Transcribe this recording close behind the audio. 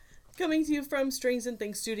Coming to you from Strings and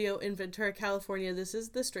Things Studio in Ventura, California, this is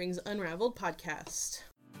the Strings Unraveled podcast.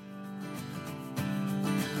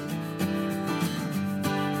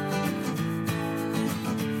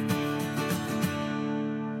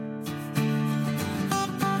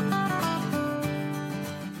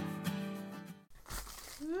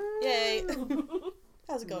 Yay!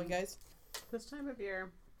 How's it going, guys? This time of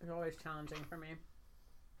year is always challenging for me.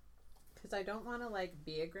 Because I don't want to,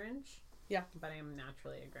 be a Grinch. Yeah. But I am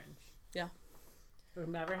naturally a Grinch. Yeah. We'll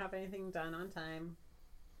never have anything done on time.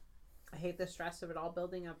 I hate the stress of it all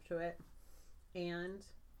building up to it. And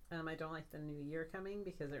I don't like the new year coming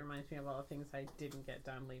because it reminds me of all the things I didn't get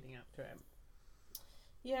done leading up to it.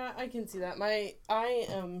 Yeah, I can see that. I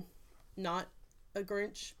am not a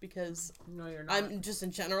Grinch because no, you're not. I'm just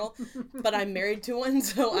in general, but I'm married to one,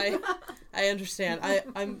 so I understand.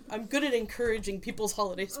 I'm good at encouraging people's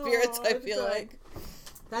holiday spirits. I feel good. like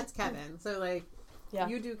That's Kevin. So yeah.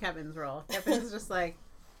 You do Kevin's role. Kevin's just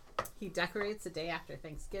he decorates the day after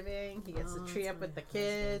Thanksgiving. He gets the tree up with the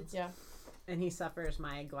kids. Yeah. And he suffers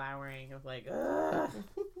my glowering of ugh,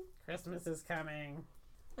 Christmas is coming.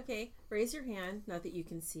 Okay, raise your hand. Not that you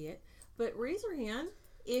can see it, but raise your hand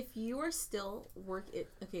if you are still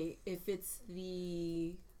if it's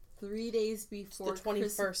the 3 days before the 21st.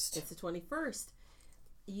 Christmas, it's the 21st.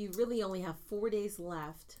 You really only have 4 days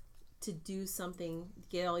left to do something,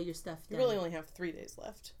 get all your stuff done. You really only have 3 days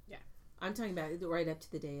left. Yeah. I'm talking about right up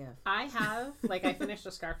to the day of. I have, I finished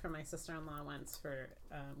a scarf for my sister-in-law once for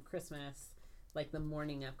Christmas, the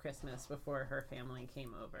morning of Christmas before her family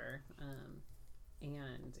came over.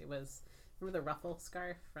 And it was, remember the ruffle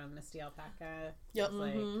scarf from Misty Alpaca? Yep.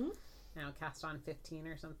 It's cast on 15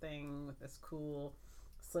 or something with this cool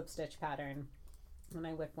slip stitch pattern. And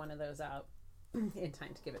I whipped one of those out in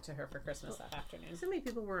time to give it to her for Christmas that afternoon. So many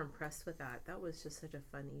people were impressed with that. That was just such a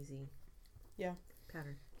fun, easy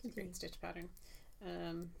pattern. It's a great stitch pattern.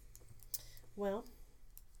 Well,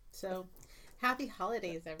 so happy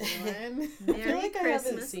holidays, everyone. I feel like I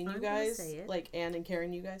haven't seen you guys, Anne and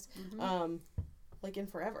Karen, you guys, in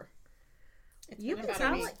forever. You've been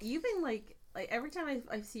every time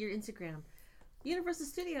I see your Instagram, Universal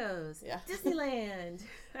Studios, Disneyland.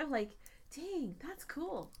 I'm like, dang, that's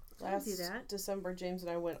cool. Last December, James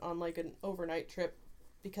and I went on an overnight trip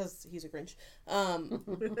because he's a Grinch.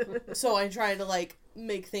 So I try to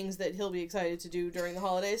make things that he'll be excited to do during the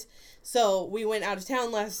holidays. So we went out of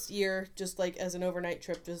town last year, just as an overnight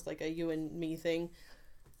trip, just a you and me thing.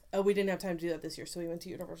 We didn't have time to do that this year, so we went to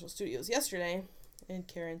Universal Studios yesterday, and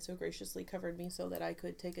Karen so graciously covered me so that I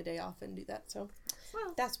could take a day off and do that. So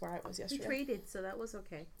that's where I was yesterday. We traded, so that was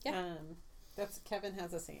okay. Yeah. Kevin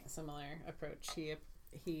has a similar approach.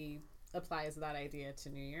 He applies that idea to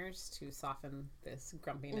New Year's to soften this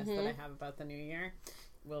grumpiness that I have about the New Year.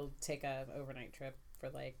 We'll take a overnight trip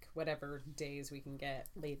for whatever days we can get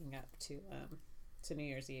leading up to New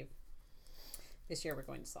Year's Eve. This year we're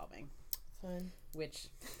going to Solvang. Fun. Which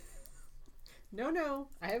No,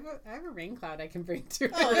 I have a rain cloud I can bring to.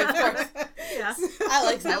 Oh, yeah, of course. Yeah, I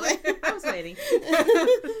like that. I was waiting.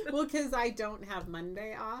 Well, because I don't have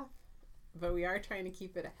Monday off, but we are trying to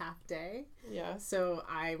keep it a half day. Yeah. So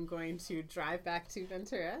I'm going to drive back to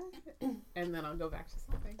Ventura, and then I'll go back to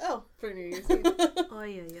Solvang. Oh, for New Year's Eve. Oh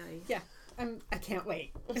yeah. Yeah, I can't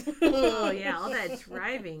wait. Oh yeah, all that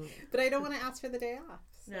driving. But I don't want to ask for the day off.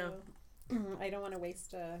 So No. I don't want to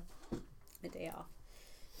waste a day off.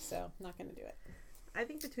 So I'm not going to do it. I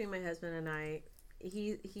think between my husband and I,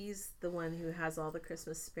 he's the one who has all the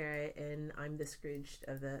Christmas spirit, and I'm the Scrooge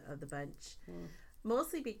of the bunch.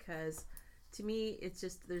 Mostly because, to me, it's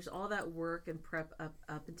just there's all that work and prep up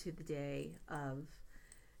into the day of,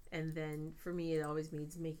 and then for me it always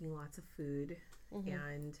means making lots of food,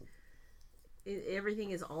 and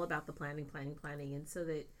everything is all about the planning, and so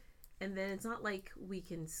that, and then it's not like we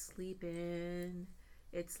can sleep in.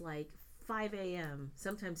 It's 5 a.m.,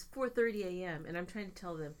 sometimes 4:30 a.m., and I'm trying to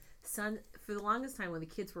tell them, for the longest time when the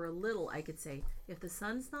kids were little, I could say, if the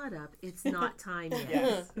sun's not up, it's not time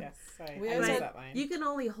yet. Yes. I always know that line. You can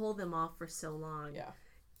only hold them off for so long. Yeah.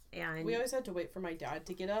 And we always had to wait for my dad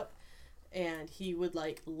to get up, and he would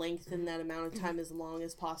lengthen that amount of time as long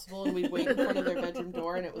as possible, and we'd wait in front of their bedroom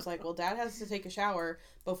door, and it was well, Dad has to take a shower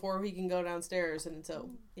before he can go downstairs, and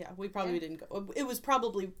so we probably didn't go. It was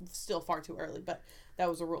probably still far too early, but that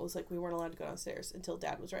was a rule. It's we weren't allowed to go downstairs until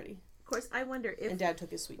Dad was ready. Of course, I wonder if... And Dad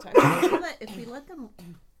took his sweet time. if we let them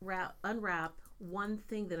unwrap one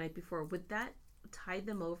thing the night before, would that tide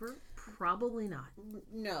them over? Probably not.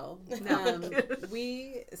 No. I'd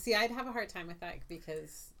have a hard time with that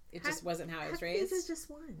because it just wasn't how I was raised. This is just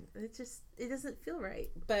one. It doesn't feel right.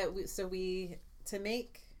 But to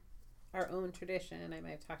make our own tradition. I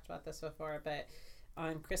might have talked about this before, but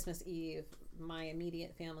on Christmas Eve, my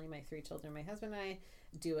immediate family, my 3 children, my husband and I,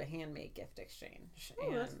 do a handmade gift exchange.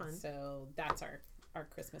 Oh, that's fun. So that's our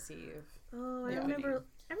Christmas Eve. Oh, I Yeah. remember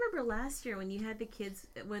last year when you had the kids,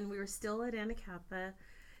 when we were still at Anacapa,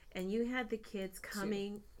 and you had the kids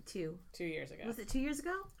coming to 2 years ago. Was it 2 years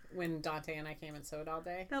ago? When Dante and I came and sewed all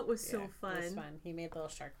day. That was so fun. It was fun. He made little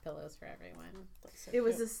shark pillows for everyone. So It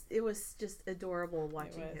was cute. it was just adorable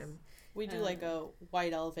watching was. him. We do like a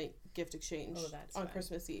white elephant gift exchange Oh, that's on fun.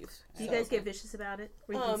 Christmas Eve. Do you guys get vicious about it?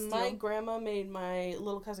 Where you can My steal? grandma made my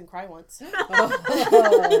little cousin cry once.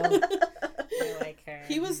 I like her.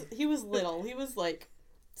 He was little. He was like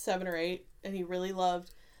 7 or 8, and he really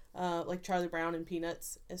loved like Charlie Brown and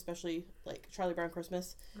Peanuts, especially like Charlie Brown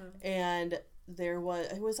Christmas. And it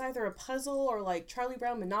was either a puzzle or like Charlie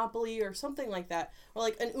Brown Monopoly or something like that, or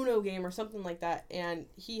like an Uno game or something like that. And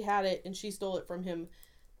he had it, and she stole it from him,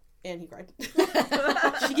 and he cried.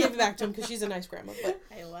 She gave it back to him because she's a nice grandma. But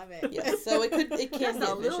I love it. yeah, so it can That's get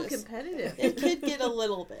a little vicious. competitive. It could get a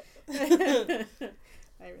little bit.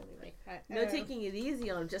 I really like that. No taking it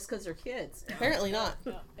easy on them just because they're kids. Apparently not.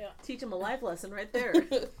 Yeah. Teach them a life lesson right there.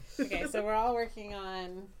 Okay, so we're all working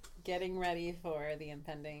on getting ready for the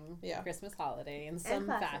impending Christmas holiday in some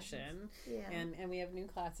classes. fashion. Yeah. And we have new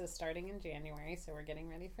classes starting in January, so we're getting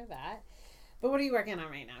ready for that. But what are you working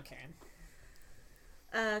on right now, Karen?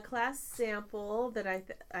 A class sample that I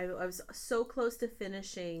was so close to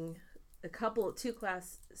finishing 2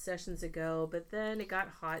 class sessions ago, but then it got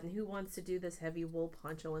hot, and who wants to do this heavy wool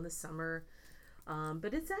poncho in the summer?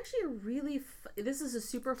 But it's actually a really this is a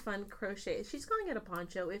super fun crochet. She's calling it a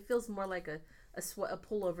poncho. It feels more like a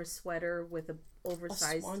pullover sweater with a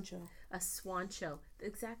oversized a swancho.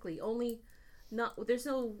 Exactly. Only there's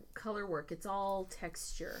no color work. It's all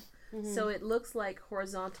texture. Mm-hmm. So it looks like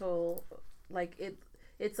horizontal, like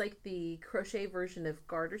it's like the crochet version of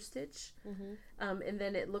garter stitch. Mm-hmm. And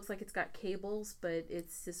then it looks like it's got cables, but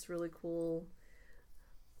it's this really cool.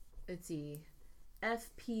 Let's see,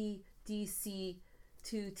 FPDC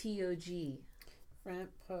to TOG. Front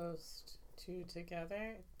post 2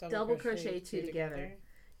 together. Double crochet 2 together.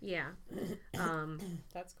 Yeah.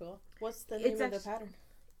 That's cool. What's the name It's of the actually- pattern?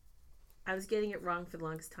 I was getting it wrong for the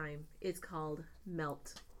longest time. It's called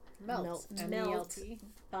Melt. Melt. Melt. MELT.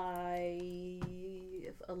 By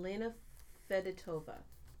Elena Fedotova.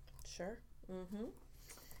 Sure. Mm-hmm.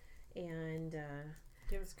 And You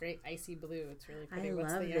have this great icy blue. It's really pretty. I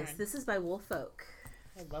What's love the yarn? this. This is by Woolfolk.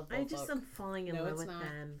 I love I Woolfolk. just am falling in No, love it's with not.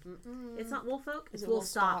 them. Mm-mm. It's not Woolfolk. It's Is it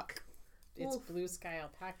Woolstock. It's Wolf. Blue Sky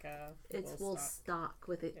Alpaca. It's Woolstock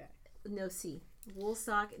with it. Yeah. No C.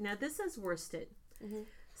 Woolstock. Now this says worsted. Mm-hmm.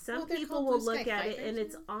 Some Well, they're people called will Blue look Sky at it and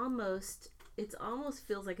Fibers, it's almost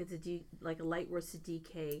feels like it's like a light worsted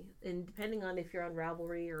DK. And depending on if you're on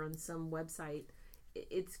Ravelry or on some website,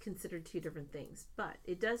 it's considered 2 different things. But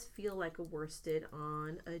it does feel like a worsted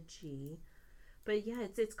on a G. But yeah,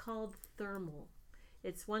 it's called Thermal.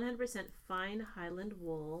 It's 100% fine Highland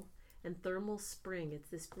wool and thermal spring. It's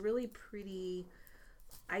this really pretty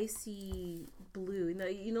icy blue.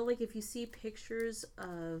 You know, like if you see pictures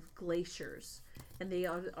of glaciers and they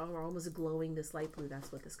are almost glowing this light blue,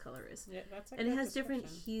 that's what this color is. Yeah, that's a And it good has different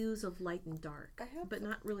description. hues of light and dark, but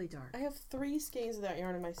not really dark. I have 3 skeins of that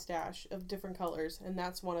yarn in my stash of different colors, and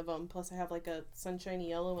that's one of them. Plus, I have like a sunshiny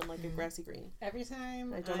yellow and like a grassy green. Every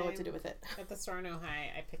time I don't know what to do with it. At the store in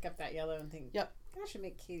Ojai, I pick up that yellow and think, Yep. I should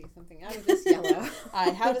make Katie something out of this yellow. I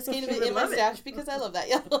have a skein of She it would in my love it. stash because I love that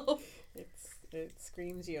yellow. It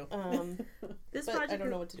screams you. This But project, I don't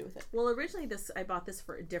know what to do with it. well, originally I bought this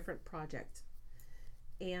for a different project,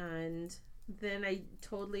 and then I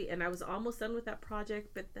was almost done with that project,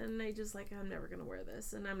 but then I just I'm never gonna wear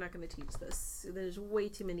this, and I'm not gonna teach this. There's way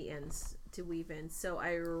too many ends to weave in, so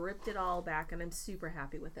I ripped it all back, and I'm super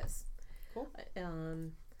happy with this. Cool.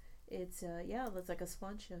 It's it's like a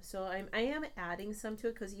swan show. So I am adding some to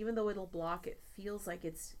it because even though it'll block, it feels like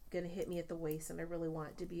it's gonna hit me at the waist, and I really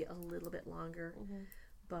want it to be a little bit longer. Mm-hmm.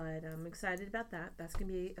 But I'm excited about that. That's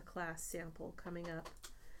gonna be a class sample coming up,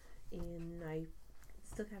 and I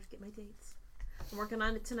still have to get my dates. I'm working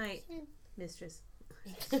on it tonight, mistress.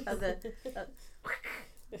 Of the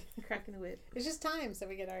cracking the whip. It's just time, so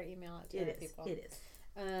we get our email out to our people. It is.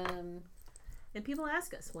 Um, And people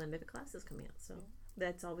ask us when the class is coming out, so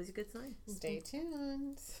that's always a good sign. stay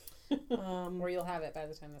tuned. Um, Or you'll have it by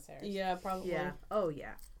the time this airs. yeah, probably. Yeah. Oh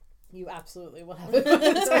yeah. You absolutely will have it by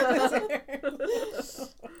the time this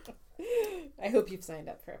airs. I hope you've signed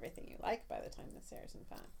up for everything you like by the time this airs, in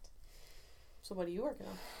fact. So what are you working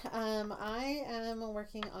on? I am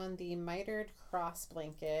working on the mitered cross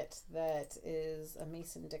blanket that is a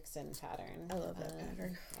Mason-Dixon pattern. I love that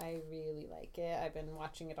pattern. I really like it. I've been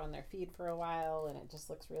watching it on their feed for a while, and it just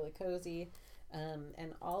looks really cozy.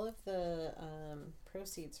 And all of the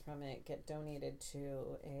proceeds from it get donated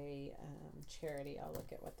to a charity. I'll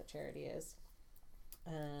look at what the charity is.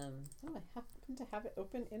 I happen to have it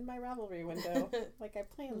open in my Ravelry window, like I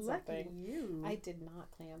planned Lucky something. you. I did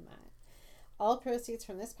not plan that. All proceeds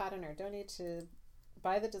from this pattern are donated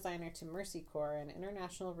by the designer to Mercy Corps, an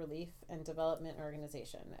international relief and development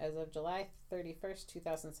organization. As of July 31st,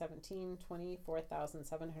 2017,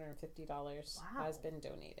 $24,750 has been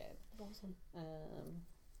donated. Awesome.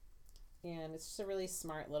 And it's just a really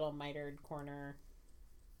smart little mitered corner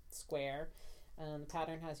square. The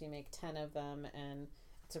pattern has you make 10 of them, and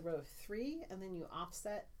it's a row of 3, and then you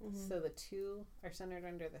offset so the 2 are centered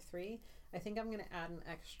under the 3. I think I'm going to add an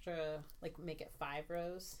extra, like make it 5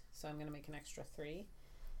 rows, so I'm going to make an extra 3.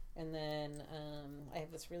 And then I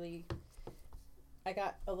have this I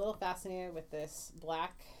got a little fascinated with this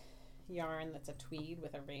black yarn that's a tweed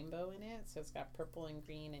with a rainbow in it, so it's got purple and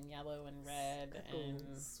green and yellow and red and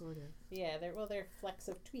sort of. Yeah, they're flecks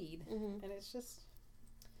of tweed, and it's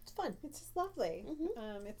fun. It's just lovely.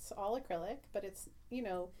 It's all acrylic, but it's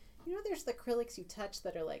there's the acrylics you touch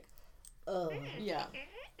that are like, oh yeah,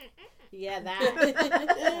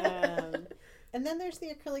 that. And then there's the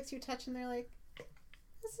acrylics you touch and they're like,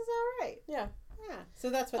 this is all right. Yeah. So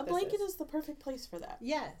that's what a blanket is the perfect place for that.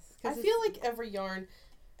 Yes, I feel like every yarn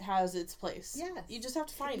has its place. Yes. You just have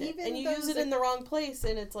to find it, Even and you use it in the wrong place,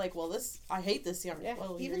 and it's like, well, I hate this yarn. Yeah.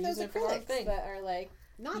 Well, even you're those using it for the wrong acrylics thing. that are like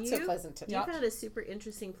not so pleasant to You touch. found a super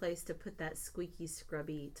interesting place to put that squeaky,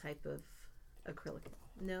 scrubby type of acrylic.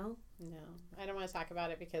 No? No, I don't want to talk about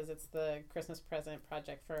it because it's the Christmas present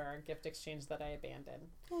project for our gift exchange that I abandoned.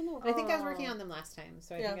 Oh no! I think I was working on them last time,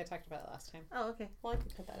 so I think I talked about it last time. Oh, okay. Well, I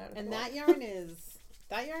could cut that out. And that yarn is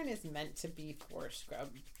meant to be for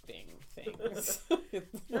scrubbing things.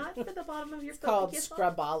 Not for the bottom of your It's foot. called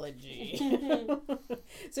scrubology.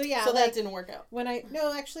 So that didn't work out.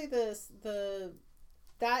 Actually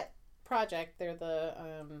that project, they're the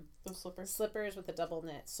slippers with the double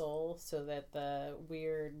knit sole, so that the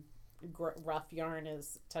weird rough yarn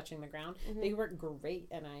is touching the ground. They work great,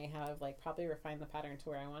 and I have probably refined the pattern to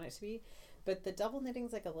where I want it to be. But the double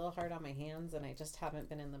knitting's a little hard on my hands, and I just haven't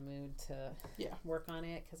been in the mood to work on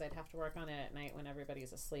it because I'd have to work on it at night when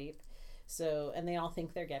everybody's asleep. So, and they all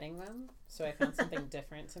think they're getting them. So I found something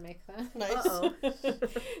different to make them. Nice.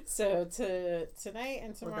 So tonight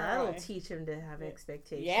and tomorrow. Well, that'll teach him to have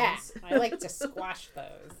expectations. Yeah, I like to squash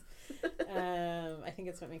those. I think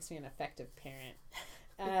it's what makes me an effective parent.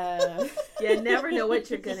 You never know what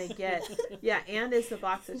you're gonna get. Yeah, and it's a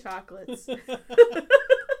box of chocolates.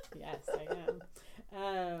 Yes, I am.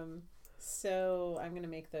 So I'm going to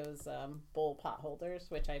make those bowl pot holders,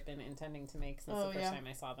 which I've been intending to make since the first time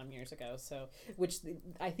I saw them years ago. So,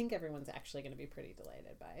 I think everyone's actually going to be pretty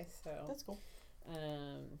delighted by. So that's cool.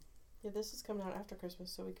 This is coming out after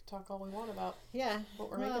Christmas, so we could talk all we want about what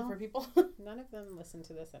we're making for people. None of them listen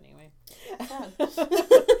to this anyway. Sad.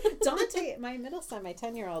 Dante, my middle son, my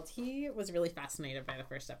 10-year-old, he was really fascinated by the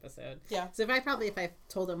first episode. Yeah. So if I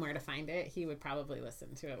told him where to find it, he would probably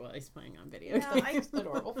listen to it while he's playing on video games.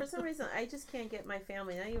 Adorable. For some reason, I just can't get my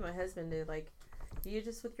family, not even my husband, to you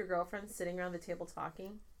just with your girlfriend sitting around the table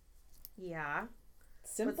talking. Yeah.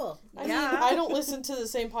 Simple. I mean, I don't listen to the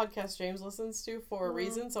same podcast James listens to for a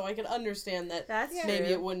reason, so I can understand that maybe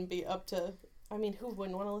it wouldn't be up to. I mean, who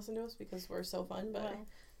wouldn't want to listen to us because we're so fun? But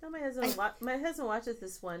no, my husband watches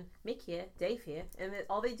this one. Mick here, Dave here, and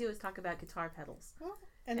all they do is talk about guitar pedals.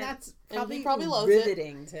 And that's probably loves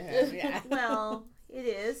riveting to him. Yeah. Well, it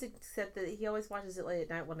is, except that he always watches it late at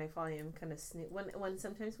night when I follow him, kind of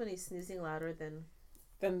sometimes when he's snoozing louder than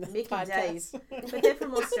the Mick and podcast. Dave. But they're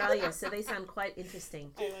from Australia, so they sound quite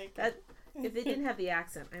interesting. I like that. If they didn't have the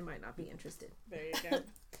accent, I might not be interested. There you go.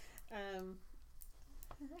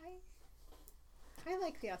 I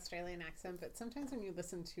like the Australian accent, but sometimes when you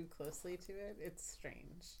listen too closely to it, it's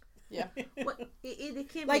strange. Yeah. Well, it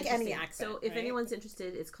can like be any accent. So if anyone's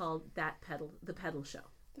interested, it's called The Pedal Show.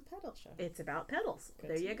 The Pedal Show. It's about pedals.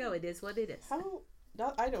 Good there you go. It is what it is. I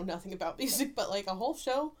know nothing about music, but a whole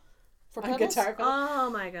show for pedals? Guitar pedals?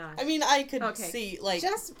 Oh my gosh. I mean, I could see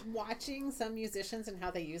just watching some musicians and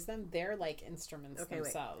how they use them. They're like instruments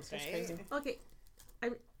themselves, right? That's crazy. Okay.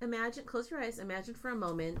 Imagine, close your eyes. Imagine for a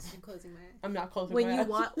moment. I'm closing my eyes. I'm not closing when my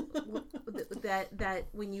you eyes. that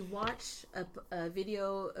when you watch a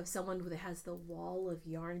video of someone who has the wall of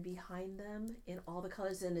yarn behind them in all the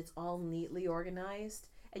colors and it's all neatly organized,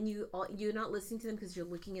 and you're not listening to them because you're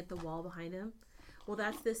looking at the wall behind them. Well,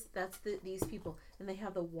 these people, and they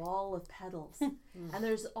have the wall of pedals, and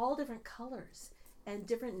there's all different colors and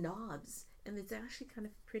different knobs, and it's actually kind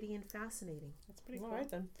of pretty and fascinating. That's pretty cool. All right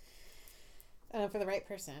then. For the right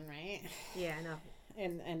person, right? Yeah, I know.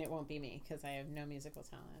 And it won't be me because I have no musical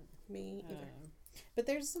talent. Me either. But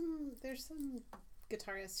there's some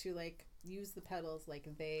guitarists who like use the pedals like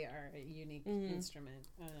they are a unique instrument.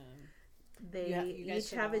 They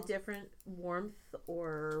each have a different warmth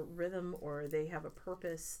or rhythm, or they have a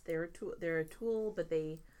purpose. They're a tool, but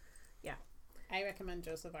I recommend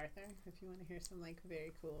Joseph Arthur if you want to hear some like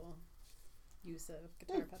very cool use of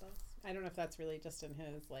guitar pedals. I don't know if that's really just in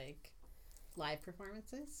his like live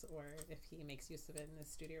performances or if he makes use of it in his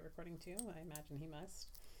studio recording too. I imagine he must,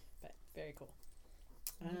 but very cool.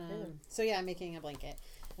 So yeah, I'm making a blanket,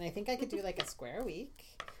 and I think I could do like a square week,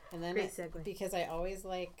 and then great segue. Because I always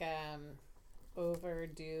like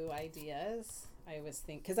overdo ideas. I was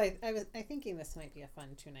because I was thinking this might be a fun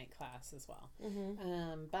 2-night class as well.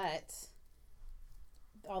 But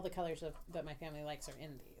all the colors that my family likes are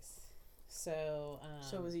in these. So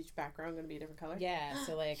was each background going to be a different color? Yeah.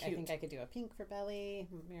 So like Cute. I think I could do a pink for Belly,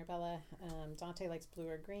 Mirabella. Dante likes blue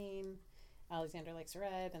or green. Alexander likes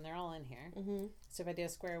red, and they're all in here. So if I do a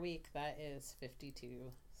square week, that is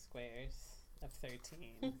 52 squares of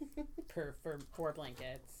 13 for 4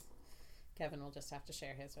 blankets. Kevin will just have to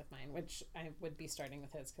share his with mine, which I would be starting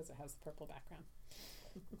with his because it has the purple background.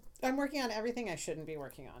 I'm working on everything I shouldn't be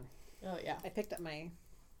working on. Oh, yeah. I picked up my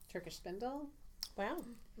Turkish spindle. Wow.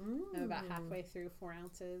 I'm about halfway through 4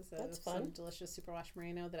 ounces of some delicious superwash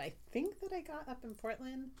merino that I think that I got up in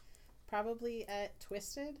Portland, probably at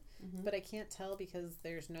Twisted, but I can't tell because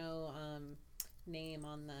there's no name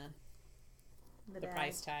on the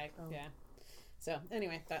price tag. Oh. Yeah. So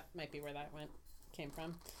anyway, that might be where that came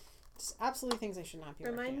from. Just absolutely things I should not be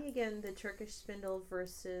Remind working me again, the Turkish spindle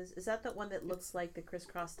versus, is that the one that looks like the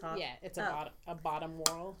crisscross top? Yeah, it's a bottom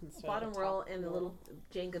whorl. Bottom whorl, and the little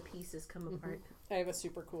Jenga pieces come apart. I have a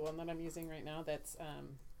super cool one that I'm using right now that's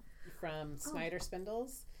from Snyder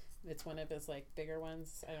Spindles. It's one of his like bigger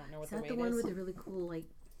ones. I don't know what the weight is. Is that the one with the really cool like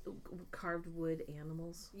carved wood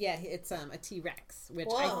animals? Yeah, it's a T-Rex, which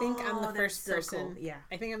I think I'm the first person. Cool. Yeah,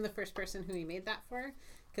 I think I'm the first person who he made that for,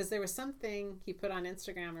 because there was something he put on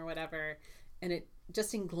Instagram or whatever, and it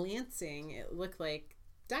just in glancing it looked like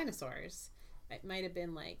dinosaurs. It might have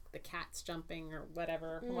been like the cats jumping or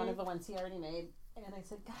whatever. One of the ones he already made. And I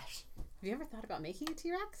said, "Gosh, have you ever thought about making a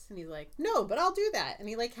T-Rex?" And he's like, "No, but I'll do that." And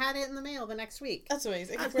he like had it in the mail the next week. That's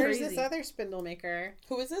amazing. Where's this other spindle maker?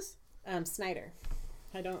 Who is this? Snyder.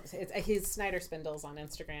 It's his Snyder Spindles on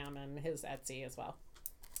Instagram and his Etsy as well.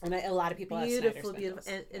 And a lot of people have Snyder Spindles.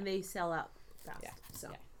 Beautiful, and they sell out fast. Yeah.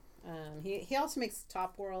 So he also makes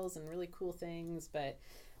top whorls and really cool things, but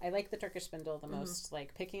I like the Turkish spindle the most.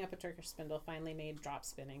 Like picking up a Turkish spindle finally made drop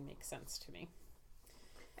spinning make sense to me.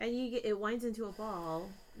 And it winds into a ball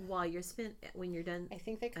while you're when you're done. I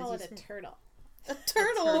think they call it a turtle. A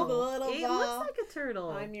turtle. The little it ball. Looks like a turtle.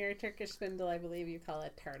 On your Turkish spindle, I believe you call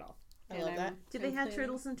it turtle. I love that. Do they have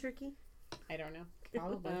turtles in Turkey? I don't know.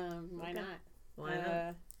 Probably. Why not? Why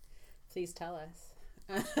not? Please tell us.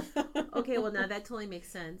 Okay, well now that totally makes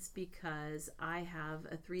sense because I have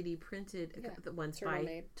a 3D printed one's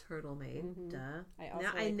by Turtle Made. Duh.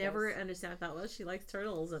 I never understand. I thought, well, she likes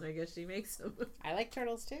turtles, and I guess she makes them. I like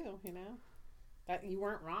turtles too. You know, that you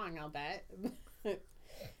weren't wrong. I'll bet. What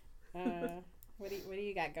do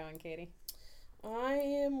you got going, Katie? I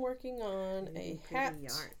am working on a hat.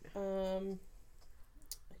 Yarn.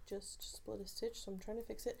 I just split a stitch, so I'm trying to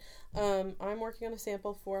fix it. I'm working on a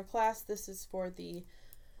sample for a class. This is for the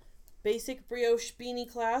basic brioche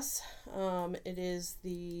beanie class. It is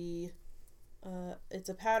it's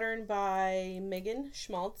a pattern by Megan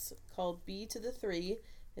Schmaltz called B to the 3.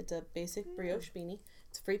 It's a basic brioche beanie.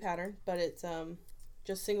 It's a free pattern, but it's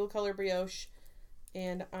just single color brioche.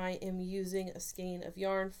 And I am using a skein of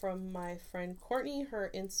yarn from my friend Courtney. Her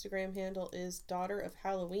Instagram handle is Daughter of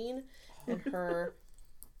Halloween, and her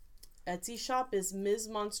Etsy shop is Ms.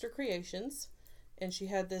 Monster Creations. And she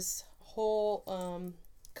had this whole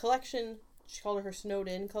collection. She called it her Snowed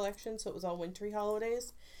In collection, so it was all wintry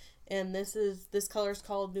holidays. And this color is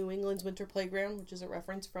called New England's Winter Playground, which is a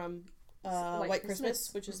reference from White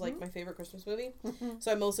Christmas, which is like my favorite Christmas movie.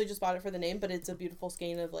 So I mostly just bought it for the name, but it's a beautiful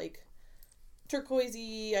skein of like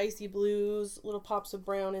turquoisey, icy blues, little pops of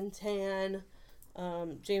brown and tan.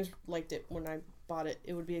 James liked it when I bought it.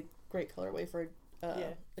 It would be a great colorway for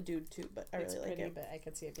a a dude too, but I It's really pretty, like it. but I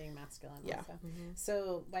could see it being masculine Yeah. also.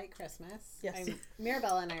 So, White Christmas. Yes.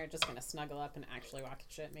 Mirabella and I are just going to snuggle up and actually watch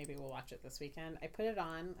it. Maybe we'll watch it this weekend. I put it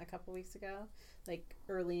on a couple weeks ago, like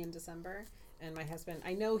early in December. And my husband,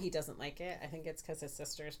 I know he doesn't like it. I think it's because his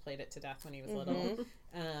sisters played it to death when he was little.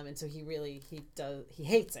 And so he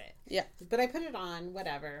hates it. Yeah. But I put it on,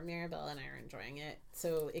 whatever. Mirabella and I are enjoying it.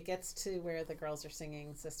 So it gets to where the girls are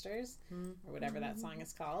singing Sisters, or whatever that song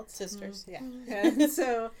is called. Sisters. Yeah. And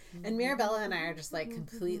so, and Mirabella and I are just like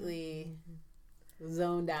completely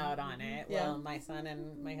zoned out on it. Yeah. Well, my son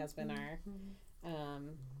and my husband are,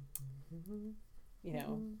 you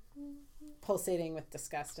know, pulsating with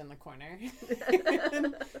disgust in the corner.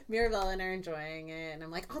 Mirabella and I are enjoying it, and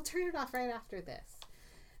I'm like, I'll turn it off right after this.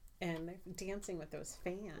 And they're dancing with those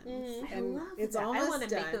fans. I And love it's that. I almost wanna make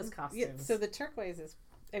done. those Yeah, costumes. so the turquoise is,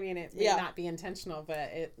 I mean, it may Yeah. not be intentional, but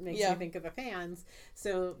it makes Yeah. me think of the fans.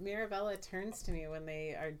 So Mirabella turns to me when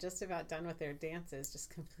they are just about done with their dances,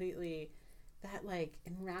 just completely that like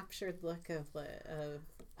enraptured look of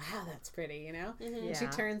wow, that's pretty, you know? And she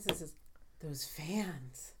Yeah. turns and says, those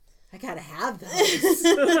fans, I gotta have those.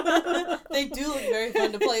 They do look very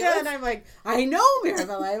fun to play Yeah, with. and I'm like, I know,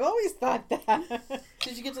 Mirabella, I've always thought that.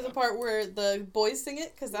 Did you get to the part where the boys sing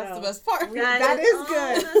it? Because that's No. the best part. That is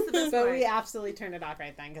good. That's the best But part. we absolutely turned it off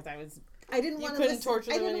right then because I didn't You want couldn't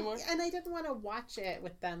torture them I didn't- anymore? and I didn't want to watch it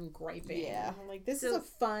with them griping. Yeah. I'm like, this So- is a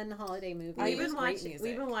fun holiday movie. We've with been great watching. music.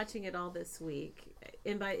 We've been watching it all this week,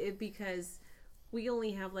 and because we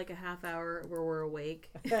only have like a half hour where we're awake,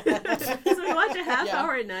 so we watch a half Yeah.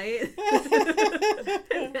 hour at night,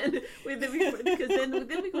 and then because then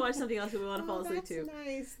we can watch something else if we want to fall asleep that's too.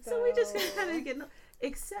 Nice, So we just though. kind of get,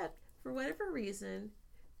 except for whatever reason,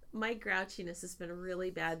 my grouchiness has been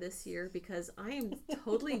really bad this year because I am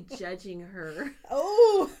totally judging her.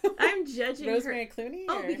 Oh, I'm judging her. Rosemary Clooney.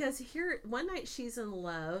 Oh, or- because here one night she's in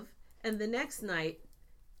love, and the next night,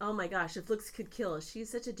 oh my gosh, if looks could kill, she's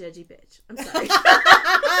such a judgy bitch. I'm sorry.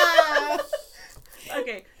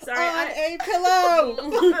 Okay, sorry. on I, a pillow.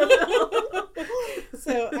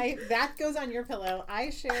 So that goes on your pillow. I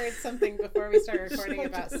shared something before we started recording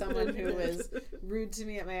about someone who was rude to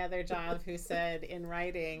me at my other job who said in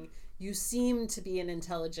writing, "You seem to be an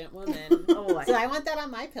intelligent woman." Oh, So I want that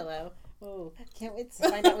on my pillow. Oh, can't wait to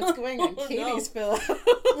find out what's going on Oh, Katie's pillow.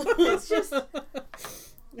 It's just,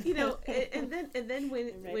 you know, and then when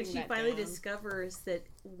I'm when writing she that finally down. discovers that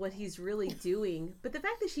what he's really doing, but the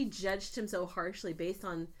fact that she judged him so harshly based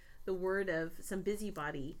on the word of some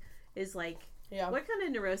busybody is like, Yeah. what kind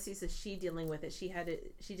of neuroses is she dealing with? It she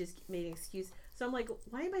just made an excuse. So I'm like,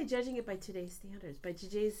 why am I judging it by today's standards, by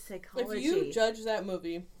today's psychology? If you judge that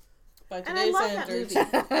movie by And I today's love that standards,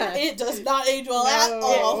 movie. it does not age well at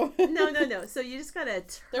all. No. So you just gotta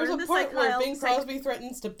There's turn a the part where Bing psych- Crosby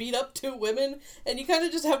threatens to beat up 2 women, and you kind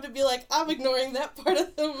of just have to be like, I'm ignoring that part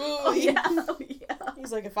of the movie. Oh yeah.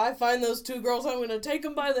 He's like, if I find those 2 girls, I'm going to take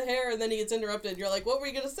them by the hair, and then he gets interrupted. You're like, what were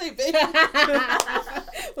you going to say, babe?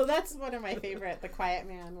 Well, that's one of my favorite, The Quiet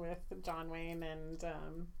Man with John Wayne and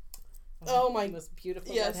Oh my- the most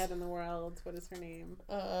beautiful yes. redhead in the world. What is her name?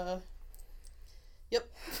 Yep.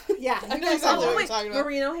 Yeah, I you know guys exactly all what know. you're wait, talking about.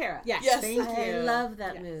 Maureen O'Hara. Yes, Yes. thank I you. love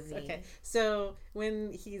that Yes, movie. Okay, so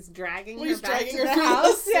when he's dragging When her he's back dragging to her the through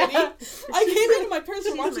house, the city. yeah. I came into my parents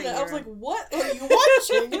were She's watching my it. I was hero. like, what are you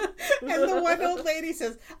watching? and the one old lady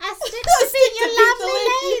says, "I stick I to stick being to your being the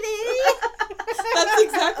lovely lady." That's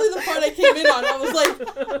exactly the part I came in on. I was like,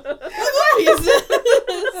 what movie is this?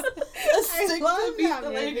 A stick love to beat that the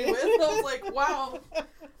lady movie. with. I was like, wow.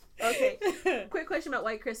 Okay. Quick question about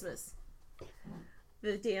White Christmas.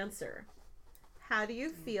 The dancer. How do you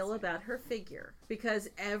feel about her figure? Because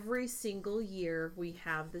every single year we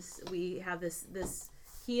have this.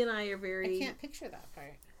 He and I are I very. can't picture that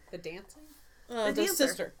part. The dancing? The dancer.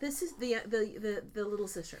 sister. This is the little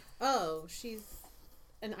sister. Oh, she's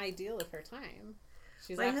an ideal of her time.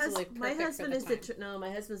 She's My absolutely perfect my husband for is the time. my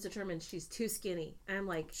husband's determined she's too skinny. I'm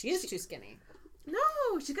like, She is too skinny. no,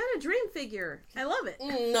 she's got a dream figure. I love it.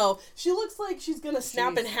 No, she looks like she's gonna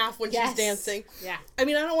snap in half when Yes. she's dancing. Yeah. I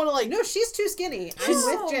mean, I don't want to like. No, she's too skinny. I'm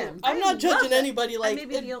No. with Jim. I'm I not love judging it. anybody like may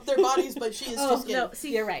be the their bodies, but she is too skinny. No,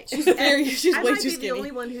 see, You're right. She's she's I way might too be skinny. the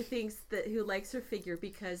only one who thinks who likes her figure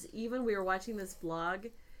because even we were watching this vlog,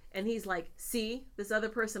 and he's like, "See, this other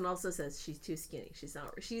person also says she's too skinny. She's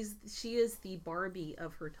not. She is the Barbie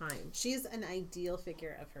of her time." She's an ideal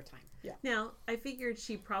figure of her time. Now, I figured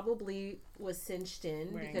she probably was cinched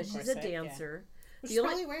in Wearing because a she's a corset, yeah. dancer. She's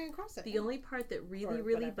probably wearing a corset. The only part that really, Or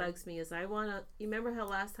really whatever. bugs me is you remember how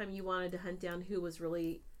last time you wanted to hunt down who was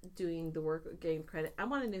really doing the work, getting credit. I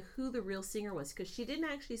want to know who the real singer was because she didn't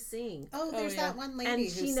actually sing. Oh, there's that one lady And who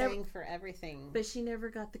she sang for everything. But she never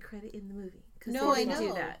got the credit in the movie. No, they I know.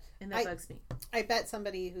 do that, and that bugs me. I bet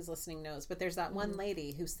somebody who's listening knows, but there's that one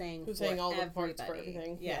lady who sang all the everybody. parts for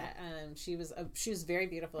everything. Yeah, she was very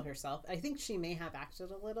beautiful herself. I think she may have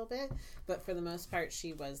acted a little bit, but for the most part,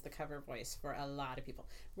 she was the cover voice for a lot of people.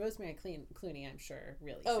 Rosemary Clooney, I'm sure,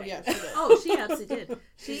 really. Oh sang. yeah, she did. Oh, she absolutely did.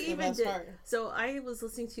 She the even best did. part. So I was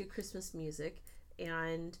listening to Christmas music,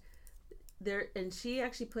 and she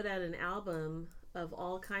actually put out an album of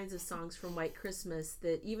all kinds of songs from White Christmas,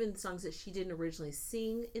 that even songs that she didn't originally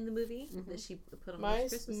sing in the movie that she put on My this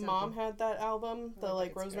Christmas mom album. had that album,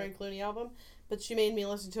 the Rosemary Clooney album, but she made me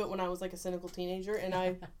listen to it when I was like a cynical teenager, and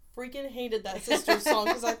I freaking hated that Sisters song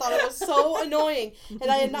because I thought it was so annoying,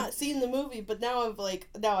 and I had not seen the movie, but now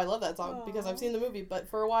I love that song because I've seen the movie, but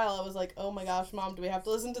for a while I was like, oh my gosh, Mom, do we have to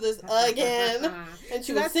listen to this again? And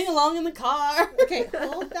she would sing along in the car. Okay,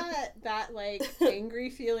 hold that like angry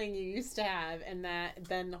feeling you used to have, and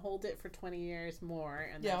then hold it for 20 years more,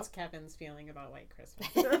 and that's Kevin's feeling about White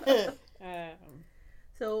Christmas.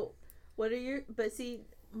 So, what are your? But see,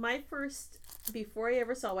 before I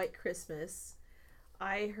ever saw White Christmas,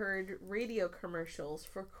 I heard radio commercials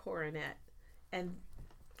for Coronet, and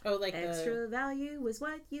like extra value is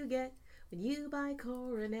what you get when you buy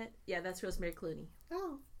Coronet. Yeah, that's Rosemary Clooney.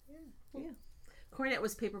 Oh, yeah. Coronet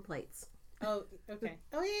was paper plates. Oh, okay.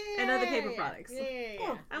 Oh, yeah. And other paper products.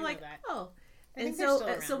 Yeah. I'm like, that. And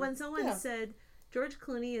so when someone said George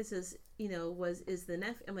Clooney is the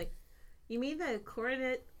nephew, I'm like, you mean the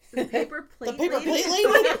Coronet paper plate? The paper plate lady.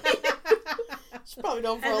 She's probably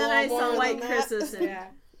known for a lot more. And then I saw White than Christmas. that. And,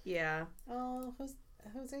 yeah. Oh,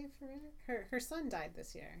 Jose Ferrer. Her son died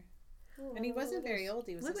this year, and he wasn't very old.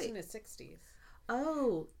 He was just in his 60s.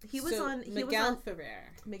 Oh, he was on Miguel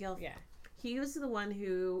Ferrer. Miguel. Yeah. He was the one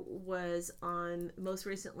who was on most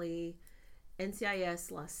recently NCIS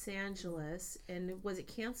Los Angeles, and was it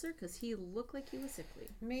cancer? Because he looked like he was sickly.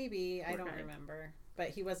 Maybe, I don't remember, but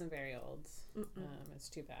he wasn't very old. It's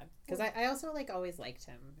too bad because I also always liked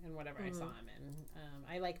him in whatever I saw him in.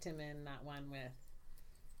 I liked him in that one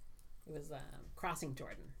it was Crossing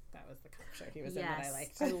Jordan. That was the cop show he was in that I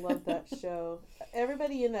liked. I love that show.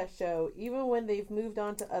 Everybody in that show, even when they've moved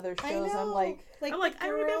on to other shows, I'm like I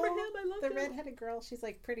remember him. I love the him. redheaded girl. She's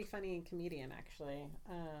pretty funny comedian actually,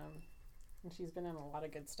 and she's been in a lot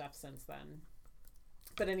of good stuff since then.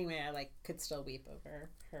 But anyway, I could still weep over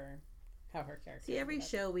how her character. See, every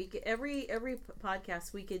show every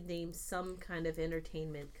podcast we could name some kind of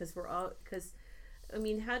entertainment because I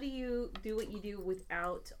mean, how do you do what you do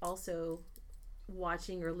without also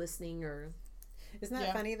watching or listening or? Isn't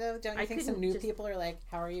that funny though? Don't you think some new people are like,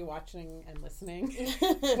 "How are you watching and listening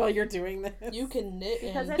while you're doing this?" You can knit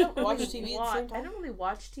because and I don't watch really TV at the same time. I don't really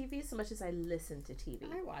watch TV so much as I listen to TV.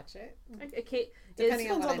 I watch it. Okay,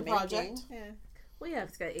 Depending on what the I'm project. making. Yeah. Well, yeah,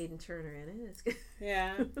 it's got Aidan Turner in it. It's good.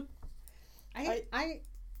 Yeah. I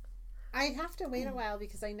have to wait a while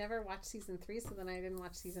because I never watched season 3, so then I didn't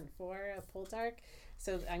watch season 4 of Poldark.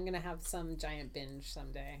 So I'm gonna have some giant binge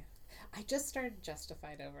someday. I just started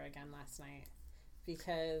Justified over again last night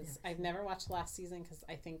because I've never watched the last season because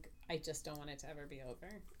I think I just don't want it to ever be over.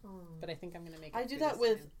 But I think I'm gonna make it. I do that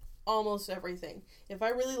with almost everything. If I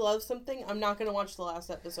really love something, I'm not gonna watch the last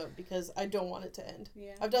episode because I don't want it to end.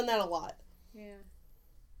 Yeah. I've done that a lot. Yeah.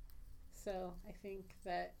 So I think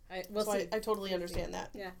that I totally understand that.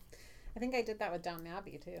 Yeah. I think I did that with Downton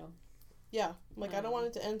Abbey too. Yeah. I don't want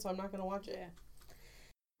it to end, so I'm not gonna watch it. Yeah.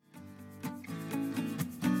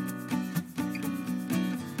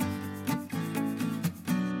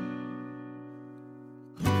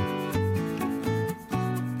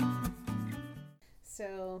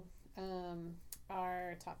 So,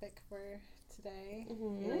 our topic for today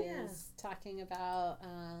is talking about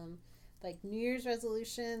New Year's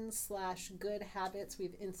resolutions / good habits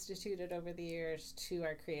we've instituted over the years to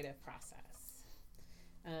our creative process.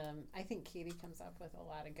 I think Katie comes up with a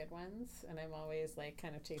lot of good ones, and I'm always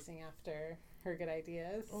kind of chasing after her good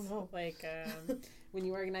ideas. Oh no! When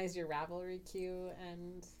you organize your Ravelry queue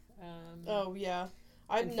and oh yeah.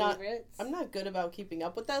 I'm not good about keeping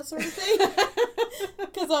up with that sort of thing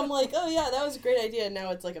because I'm like, oh yeah, that was a great idea, and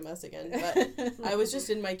now it's a mess again. But I was just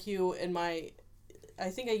in my queue, and I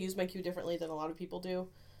think I use my queue differently than a lot of people do.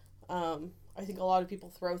 I think a lot of people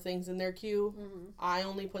throw things in their queue. Mm-hmm. I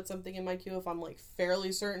only put something in my queue if I'm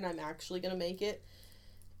fairly certain I'm actually gonna make it,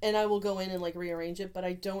 and I will go in and rearrange it. But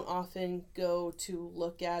I don't often go to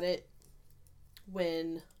look at it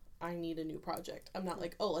when I need a new project. I'm not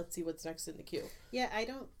oh, let's see what's next in the queue. Yeah, I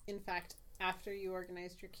don't. In fact, after you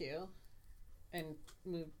organized your queue, and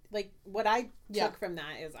moved, like what I Yeah. took from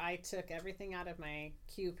that is I took everything out of my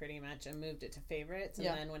queue pretty much and moved it to favorites, and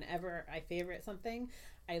Yeah. then whenever I favorite something,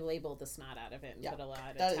 I labeled the snot out of it and Yeah. put a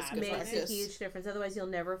lot of That is tabs good on Makes it. a practice. huge difference. Otherwise, you'll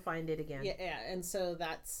never find it again. Yeah, and so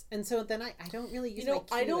then I don't really use You know,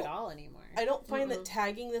 my I queue don't- at all anymore. I don't find that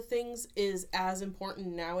tagging the things is as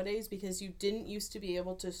important nowadays because you didn't used to be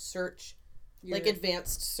able to search, like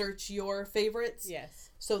advanced search your favorites. Yes.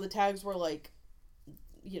 So the tags were like,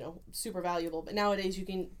 you know, super valuable. But nowadays you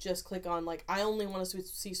can just click on like, I only want to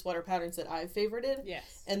see sweater patterns that I've favorited.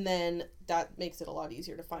 Yes. And then that makes it a lot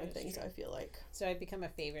easier to find That's things, true. I feel like. So I've become a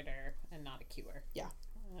favoriter and not a queuer. Yeah.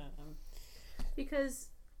 Because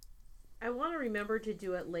I want to remember to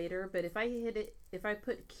do it later, but if if I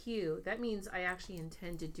put Q, that means I actually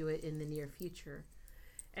intend to do it in the near future.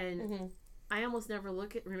 And I almost never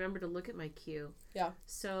remember to look at my queue. Yeah.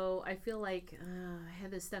 So I feel like I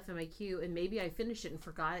had this stuff in my queue, and maybe I finished it and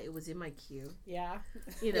forgot it was in my queue. Yeah.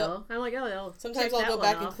 You know, I'm like, oh, Sometimes check I'll that go one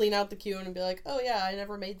back and off. clean out the queue and be like, oh yeah, I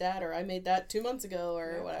never made that, or I made that 2 months ago,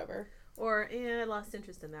 or Yeah. whatever. Or I lost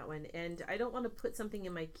interest in that one, and I don't want to put something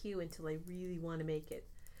in my queue until I really want to make it.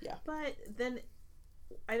 Yeah. But then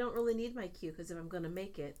I don't really need my queue because if I'm going to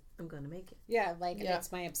make it, I'm going to make it. Yeah, like Yeah.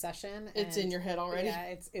 it's my obsession. It's in your head already.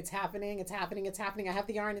 Yeah, it's happening. It's happening. It's happening. I have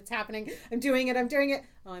the yarn. It's happening. I'm doing it.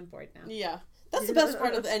 Oh, I'm bored now. Yeah. That's the best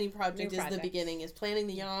part of any project New is the project. beginning, is planning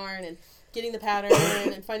the yarn and getting the pattern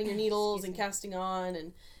and finding your needles and casting on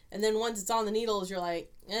and then once it's on the needles you're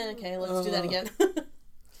like, okay, let's do that again.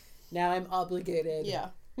 Now I'm obligated.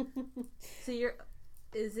 Mm-hmm. Yeah. So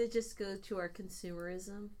is it just go to our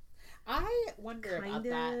consumerism? I wonder about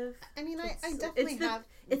that. I mean, I definitely have.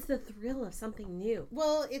 It's the thrill of something new.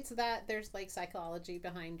 Well, it's that there's like psychology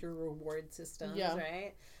behind your reward systems, Yeah.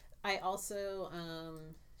 right? I also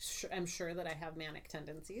I'm sure that I have manic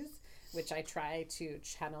tendencies, which I try to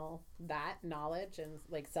channel that knowledge and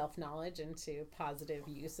like self-knowledge into positive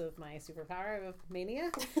use of my superpower of mania.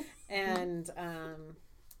 And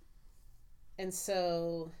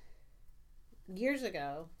so years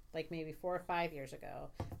ago, like maybe 4 or 5 years ago,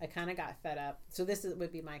 I kind of got fed up. So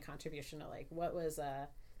would be my contribution to like what was a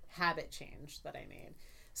habit change that I made.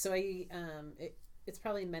 So it's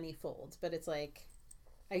probably many-fold, but it's like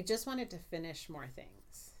I just wanted to finish more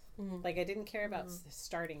things. Mhm. Like I didn't care about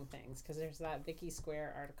starting things because there's that Vicky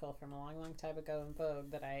Square article from a long time ago in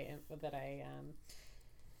Vogue that I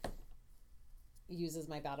use as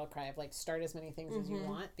my battle cry of like start as many things as you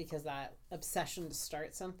want, because that obsession to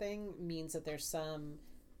start something means that there's some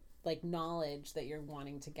like knowledge that you're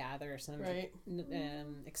wanting to gather, some Right.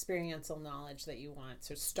 experiential knowledge that you want.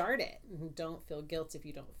 So start it and don't feel guilt if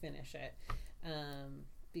you don't finish it,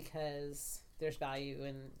 because there's value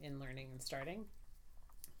in learning and starting.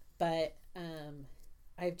 But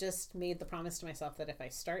I've just made the promise to myself that if I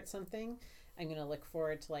start something, I'm going to look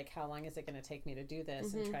forward to like how long is it going to take me to do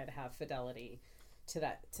this and try to have fidelity to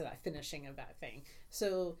that finishing of that thing.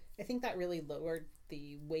 So I think that really lowered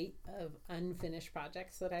the weight of unfinished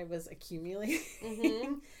projects that I was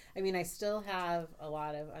accumulating. I mean, I still have a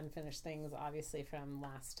lot of unfinished things, obviously, from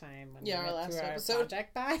last time when we our went last through our episode.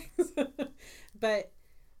 project bags. But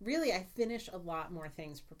really, I finish a lot more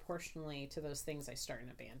things proportionally to those things I start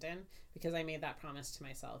and abandon, because I made that promise to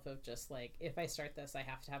myself of just like, if I start this, I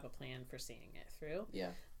have to have a plan for seeing it through.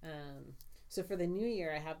 Yeah. So for the new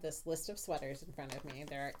year, I have this list of sweaters in front of me.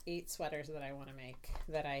 There are 8 sweaters that I want to make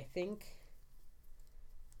that I think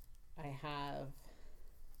I have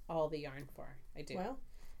all the yarn for. I do. Wow.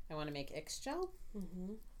 I want to make Ixchel.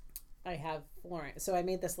 Mm-hmm. I have Florence. So I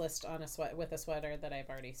made this list on with a sweater that I've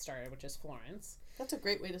already started, which is Florence. That's a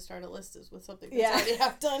great way to start a list, is with something that's Yeah. already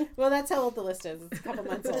half done. Well, that's how old the list is. It's a couple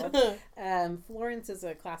months old. Florence is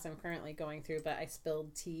a class I'm currently going through, but I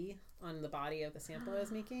spilled tea on the body of the sample I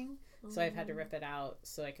was making. So I've had to rip it out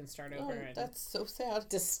so I can start over and That's so sad.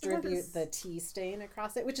 distribute the tea stain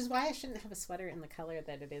across it, which is why I shouldn't have a sweater in the color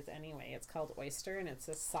that it is anyway. It's called Oyster, and it's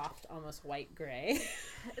a soft, almost white gray.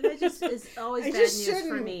 That just is always I bad just news shouldn't.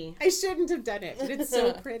 for me. I shouldn't have done it, but it's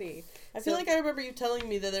so pretty. I feel like I remember you telling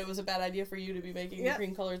me that it was a bad idea for you to be making Yep. a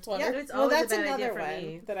green colored sweater. Yeah. It's Well, always a that's bad idea another for one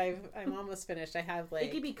me. that I'm almost finished. I have It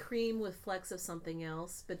like, could be cream with flecks of something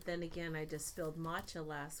else, but then again, I just spilled matcha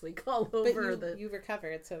last week all but over you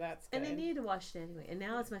recovered, so that's good. And I needed to wash it anyway. And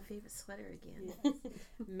now it's my favorite sweater again.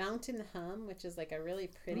 Mountain Hum, which is like a really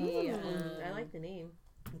pretty. I like the name.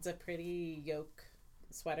 It's a pretty yoke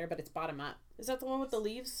sweater, but it's bottom up. Is that the one with the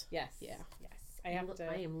leaves? Yes. Yeah. Yes. I have to.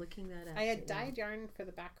 I am looking that up. I had right now. dyed yarn for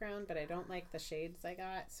the background, but I don't like the shades I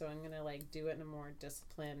got, so I'm gonna like do it in a more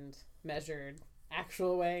disciplined, measured,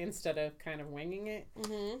 actual way instead of kind of winging it.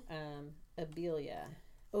 Mm-hmm. Abelia,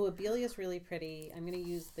 Oh, Abelia is really pretty. I'm going to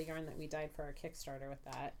use the yarn that we dyed for our Kickstarter with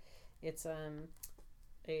that. It's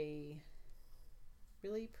a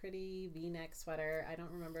really pretty V-neck sweater. I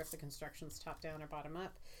don't remember if the construction's top down or bottom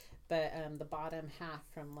up, but the bottom half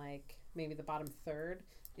from like maybe the bottom third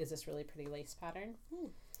is this really pretty lace pattern.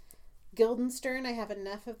 Guildenstern, I have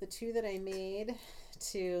enough of the two that I made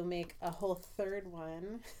to make a whole third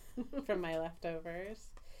one from my leftovers.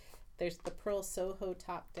 There's the Pearl Soho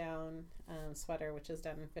top-down sweater, which is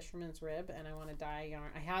done in Fisherman's Rib, and I want to dye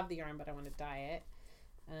yarn. I have the yarn, but I want to dye it.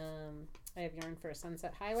 I have yarn for a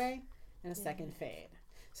Sunset Highway and a second fade.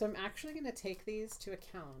 So I'm actually going to take these to a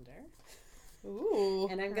calendar. Ooh.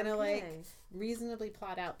 And I'm going to like reasonably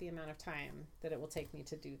plot out the amount of time that it will take me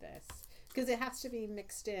to do this. Because it has to be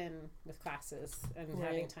mixed in with classes and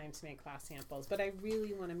having time to make class samples. But I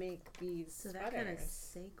really want to make these So sweaters. that kind of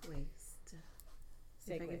segues.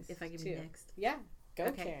 If I can be next. Yeah. Go,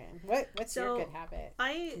 Okay. Karen. What's your So good habit?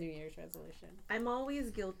 New Year's resolution. I'm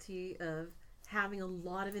always guilty of having a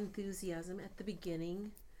lot of enthusiasm at the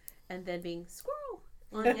beginning and then being squirrel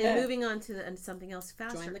and moving on to something else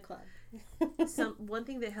faster. Join the club. One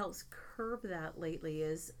thing that helps curb that lately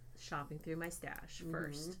is shopping through my stash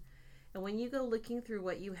first. And when you go looking through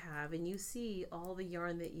what you have and you see all the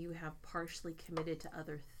yarn that you have partially committed to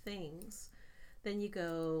other things, then you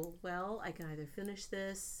go, well, I can either finish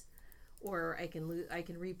this or I can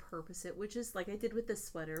repurpose it, which is like I did with this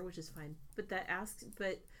sweater, which is fine. But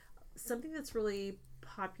something that's really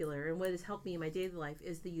popular and what has helped me in my daily life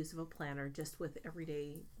is the use of a planner, just with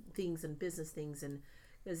everyday things and business things, and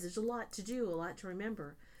because there's a lot to do, a lot to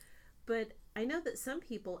remember. But I know that some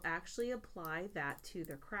people actually apply that to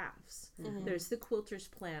their crafts. There's the quilter's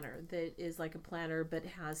planner that is like a planner but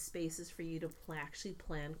has spaces for you to actually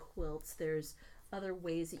plan quilts. There's other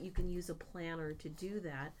ways that you can use a planner to do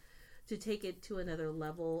that, to take it to another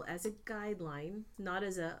level as a guideline, not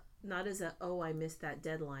as a oh, I missed that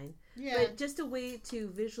deadline, but just a way to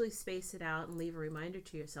visually space it out and leave a reminder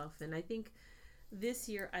to yourself. And I think this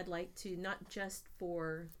year I'd like to, not just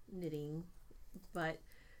for knitting, but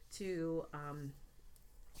to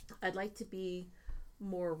I'd like to be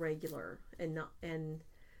more regular and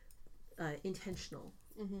intentional.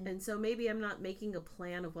 And so maybe I'm not making a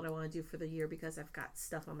plan of what I want to do for the year because I've got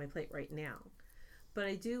stuff on my plate right now, but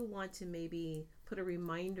I do want to maybe put a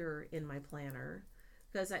reminder in my planner,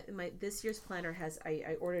 because this year's planner has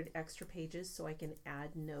I ordered extra pages so I can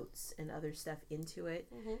add notes and other stuff into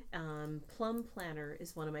it. Plum Planner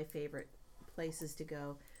is one of my favorite places to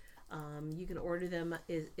go. You can order them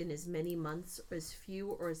in as many months, as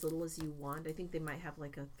few or as little as you want. I think they might have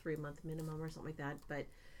like a 3-month minimum or something like that, but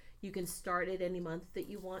you can start at any month that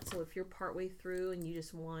you want. So if you're partway through and you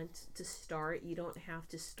just want to start, you don't have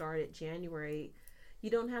to start at January.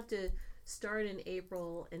 You don't have to start in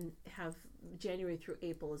April and have January through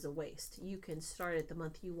April as a waste. You can start at the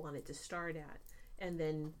month you want it to start at and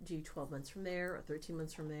then do 12 months from there or 13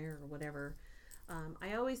 months from there or whatever.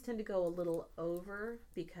 I always tend to go a little over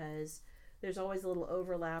because there's always a little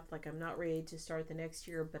overlap. Like I'm not ready to start the next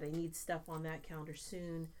year, but I need stuff on that calendar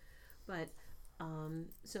soon. But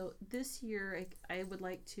so this year I would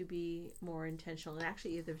like to be more intentional. And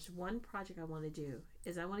actually, if there's one project I want to do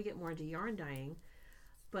is I want to get more into yarn dyeing,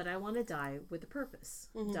 but I want to dye with a purpose,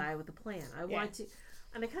 dye with a plan. I want to,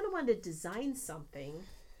 and I kind of wanted to design something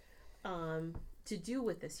to do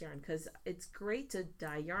with this yarn, because it's great to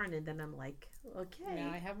dye yarn and then I'm like, okay, now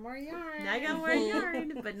I have more yarn. Now I got more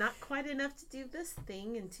yarn, but not quite enough to do this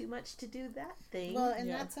thing and too much to do that thing. Well, and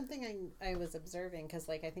that's something I was observing, because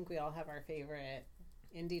like I think we all have our favorite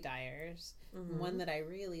indie dyers. One that I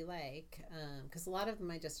really like, because a lot of them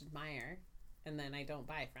I just admire and then I don't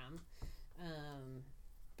buy from.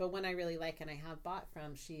 But one I really like and I have bought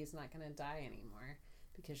from, she's not going to dye anymore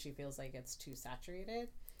because she feels like it's too saturated.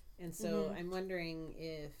 And so I'm wondering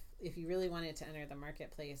if you really wanted to enter the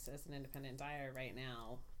marketplace as an independent dyer right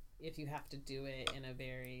now, if you have to do it in a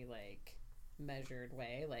very like measured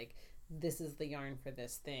way, like this is the yarn for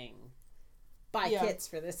this thing, buy kits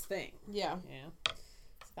for this thing. Yeah. So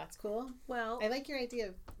that's cool. Well, I like your idea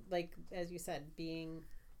of, like, as you said, being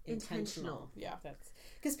intentional. Yeah. That's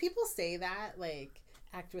because people say that, like,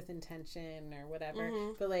 act with intention or whatever,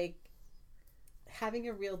 but like having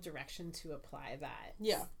a real direction to apply that.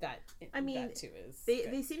 Yeah. That too is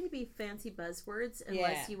they seem to be fancy buzzwords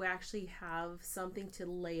unless you actually have something to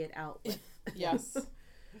lay it out with. Yes.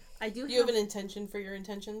 I do. You have an intention for your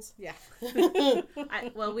intentions. Yeah.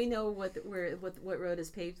 Well, we know what road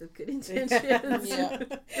is paved with good intentions. Yeah.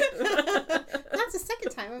 That's the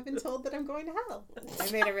second time I've been told that I'm going to hell.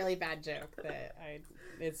 I made a really bad joke that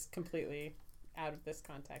it's completely out of this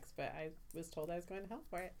context, but I was told I was going to help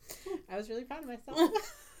for it. I was really proud of myself.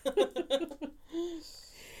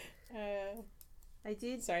 I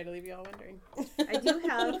did. Sorry to leave you all wondering. I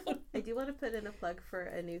do want to put in a plug for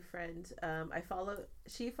a new friend.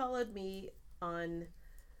 She followed me on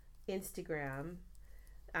Instagram,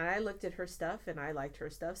 and I looked at her stuff and I liked her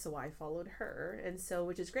stuff, so I followed her. And so,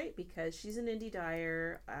 which is great because she's an indie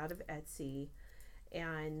dyer out of Etsy,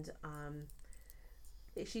 and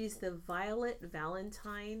she's the Violet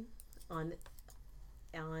Valentine on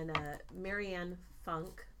Marianne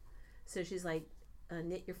Funk. So she's like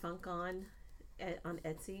knit your funk on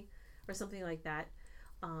Etsy or something like that.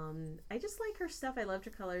 I just like her stuff. I loved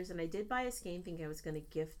her colors, and I did buy a skein thinking I was going to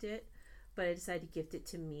gift it, but I decided to gift it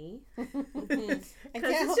to me. I can't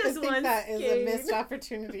help but think that is a missed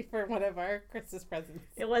opportunity for one of our Christmas presents.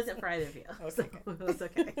 It wasn't for either of you. Okay. So it was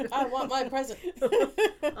okay. I want my present.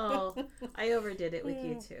 Oh, I overdid it with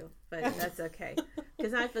you too, but that's okay.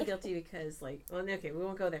 Because I feel guilty because, like, well, okay, we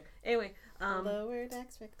won't go there. Anyway, lowered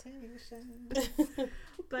expectations.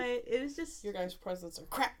 But it was just Your guys' presents are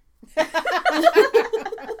crap.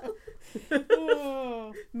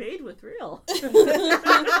 made with real.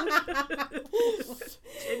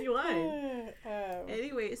 Genuine.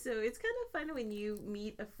 Anyway, so it's kind of fun when you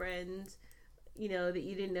meet a friend, you know, that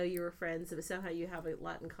you didn't know you were friends, but somehow you have a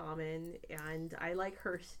lot in common. And I like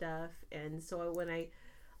her stuff, and so when I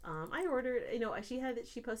ordered, you know, she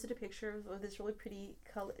posted a picture of this really pretty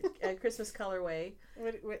color, Christmas colorway.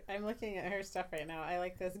 I'm looking at her stuff right now. I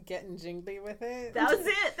like this getting jingly with it. That was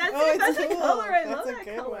it. That's it. That's cool. the color. I That's love a that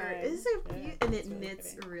good color. one. It's so cute, and it really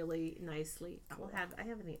knits pretty. really nicely. Cool. I have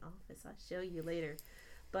it in the office. I'll show you later.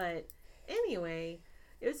 But anyway,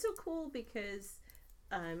 it was so cool because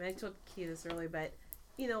I told Key this earlier, but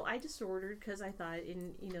you know, I just ordered because I thought,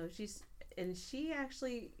 and you know, she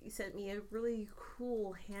actually sent me a really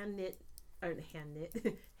cool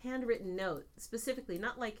handwritten note, specifically,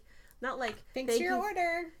 not like Thanks for your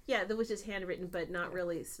order. Yeah, that was just handwritten, but not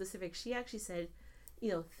really specific. She actually said, you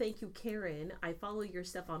know, thank you, Karen. I follow your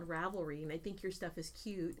stuff on Ravelry, and I think your stuff is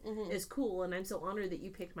cute, is cool, and I'm so honored that you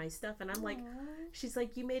picked my stuff. And I'm like, she's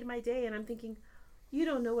like, you made my day, and I'm thinking, you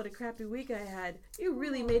don't know what a crappy week I had. You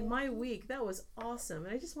really made my week. That was awesome.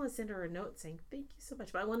 And I just want to send her a note saying, thank you so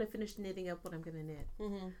much. But I want to finish knitting up what I'm going to knit.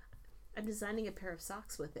 Mm-hmm. I'm designing a pair of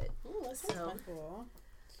socks with it. Ooh, that sounds fun. Cool.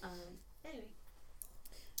 Anyway.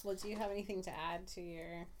 Well, do you have anything to add to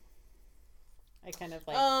your... I kind of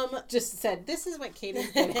like just said, this is what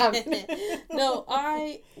Katie's been having. No,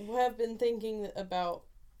 I have been thinking about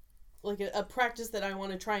like a practice that I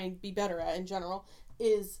want to try and be better at in general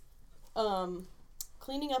is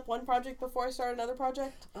cleaning up one project before I start another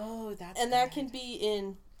project. Oh, that's and good. that can be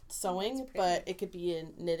in sewing, but it could be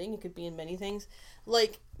in knitting. It could be in many things.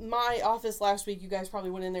 Like my office last week, you guys probably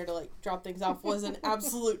went in there to like drop things off, was an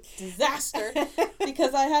absolute disaster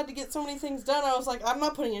because I had to get so many things done. I was like, I'm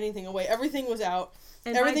not putting anything away. Everything was out.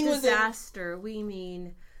 And everything by was disaster, we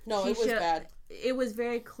mean no, it was bad. It was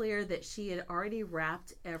very clear that she had already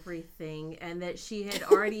wrapped everything and that she had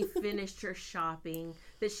already finished her shopping.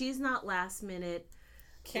 That she's not last minute.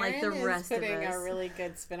 Karen like the rest is putting of us. a really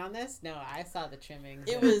good spin on this. No, I saw the trimmings.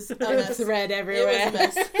 It was a mess. Thread everywhere. It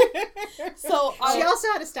was a mess. So she also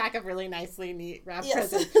had a stack of really nicely neat wrapped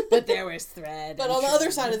presents, but there was thread. But on the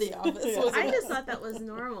other side of the office was I just thought that was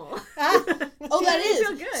normal. Oh, that is.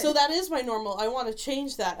 Feel good. So that is my normal. I want to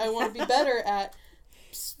change that. I want to be better at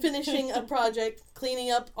finishing a project,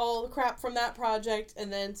 cleaning up all the crap from that project,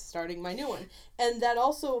 and then starting my new one. And that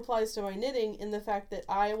also applies to my knitting in the fact that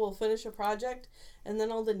I will finish a project and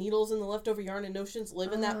then all the needles and the leftover yarn and notions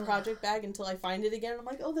live in that project bag until I find it again. I'm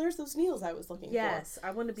like, oh, there's those needles I was looking for. Yes,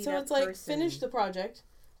 I want to be so that it's like, person. finish the project,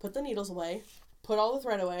 put the needles away, put all the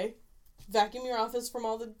thread away, vacuum your office from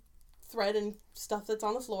all the thread and stuff that's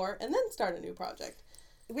on the floor, and then start a new project.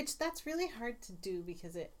 Which that's really hard to do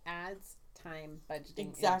because it adds time budgeting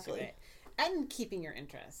Exactly. into it. And keeping your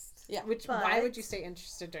interest. Yeah. Why would you stay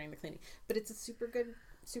interested during the cleaning? But it's a super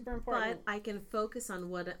important. But I can focus on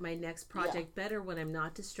what my next project better when I'm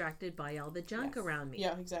not distracted by all the junk around me.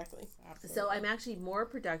 Yeah, exactly. Absolutely. So I'm actually more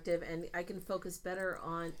productive and I can focus better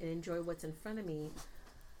on and enjoy what's in front of me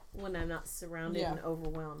when I'm not surrounded and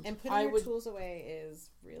overwhelmed. And putting your tools away is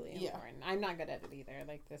really important. I'm not good at it either.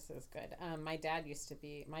 Like, this is good. My dad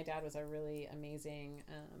was a really amazing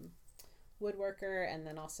woodworker, and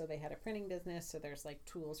then also they had a printing business, so there's like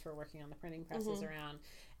tools for working on the printing presses around.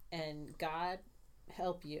 And God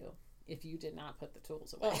help you if you did not put the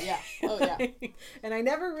tools away. Oh yeah. And I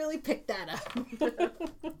never really picked that up.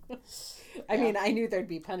 I mean, I knew there'd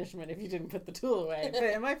be punishment if you didn't put the tool away, but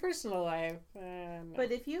in my personal life, no.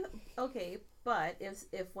 But if you But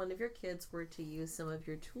if one of your kids were to use some of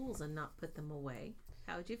your tools and not put them away,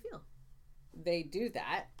 how would you feel? They do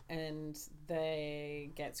that and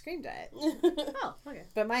they get screamed at. Oh, okay.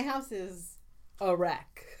 But my house is a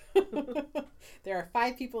wreck. There are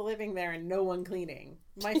 5 people living there and no one cleaning,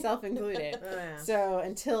 myself included. Oh, yeah. So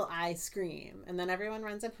until I scream, and then everyone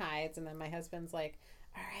runs and hides, and then my husband's like,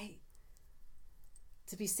 all right,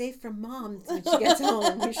 to be safe from mom when she gets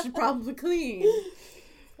home, we should probably clean.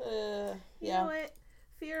 You know what?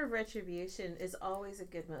 Fear of retribution is always a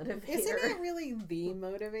good motivator. Isn't it really the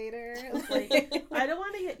motivator? Like, I don't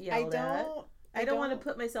want to get yelled at. I don't want to don't-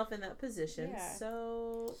 put myself in that position. Yeah.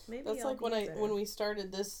 So maybe That's I'll like be there. when we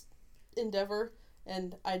started this endeavor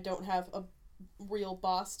and I don't have a real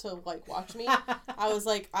boss to like watch me. I was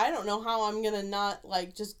like, I don't know how I'm gonna not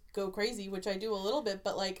like just go crazy, which I do a little bit,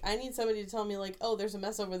 but like I need somebody to tell me like, oh, there's a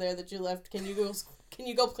mess over there that you left. Can you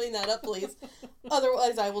go clean that up, please?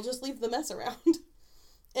 Otherwise, I will just leave the mess around.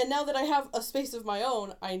 And now that I have a space of my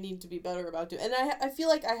own, I need to be better about doing. And I feel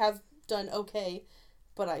like I have done okay,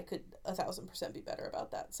 but I could 1,000% be better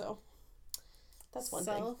about that. So that's one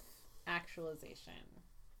thing. Self-actualization.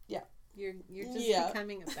 Yeah. You're just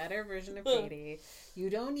becoming a better version of Katie. You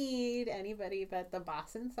don't need anybody but the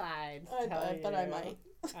boss inside to tell But you. I might.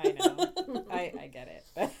 I know. I get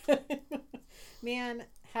it. Man,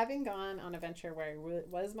 having gone on a venture where I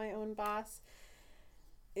was my own boss,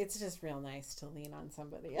 it's just real nice to lean on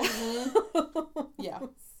somebody else. Yeah.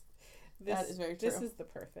 That is very This true. is the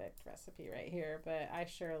perfect recipe right here, but I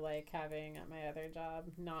sure like having at my other job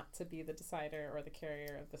not to be the decider or the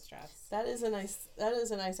carrier of the stress. That is a nice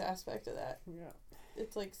aspect of that. Yeah.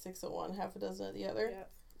 It's like 6 of one, half a dozen of the other.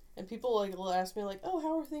 Yep. And people like will ask me like, "Oh,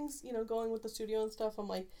 how are things, going with the studio and stuff?" I'm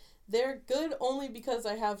like, "They're good only because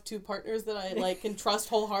I have 2 partners that I like can trust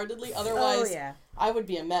wholeheartedly. Otherwise, Oh yeah. I would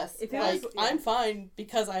be a mess. If it Like was- I'm fine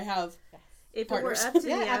because I have If partners. it were up to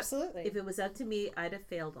Yeah, me, absolutely. if it was up to me, I'd have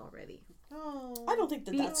failed already. Oh. I don't think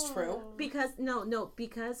that that's true. Because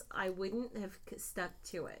because I wouldn't have stuck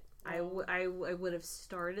to it. I would have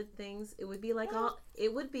started things. It would be like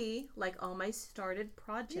all my started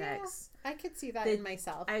projects. I could see that They- in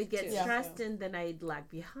myself. I'd get too, stressed so. and then I'd lag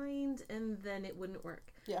behind and then it wouldn't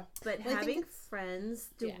work. Yeah. But Well, I think having it's- friends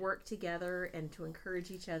to yeah. work together and to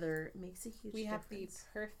encourage each other makes a huge We have the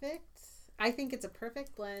difference. I think it's a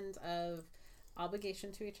perfect blend of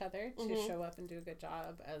obligation to each other to Mhm. show up and do a good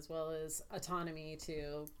job, as well as autonomy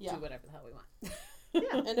to Yeah. do whatever the hell we want.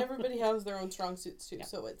 Yeah. And everybody has their own strong suits too. Yeah.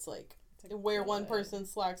 So it's like It's a where one good- person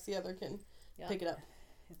slacks, the other can yeah. pick it up.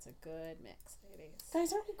 It's a good mix, ladies.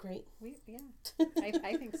 Guys, aren't we great?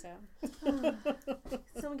 I think so.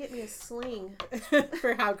 Someone get me a sling.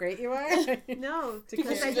 For how great you are. No, Because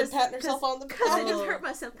I she's been just patting herself on the because I back. just Oh. hurt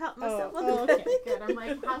myself, pat myself on Oh, the okay, good. I'm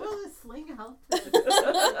like, how will a sling help?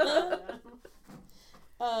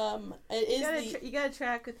 It is the You gotta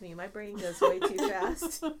track with me. My brain goes way too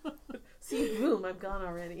fast. See, boom, I'm gone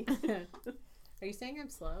already. Are you saying I'm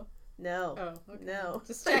slow? No, Oh, okay. no.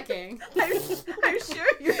 Just checking. I'm sure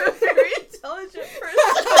you're a very intelligent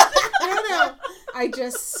person. No. I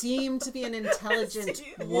just seem to be an intelligent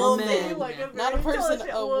woman. Like a not a very person,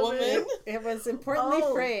 intelligent a woman. It was importantly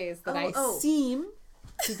Oh. phrased that I Oh. seem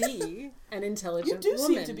to be an You intelligent do woman.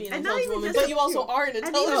 seem to be an And not intelligent even woman, just but a you also are an And he's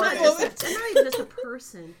intelligent not, woman. just, and not even just a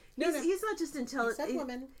person. No, He's not just You intelligent. said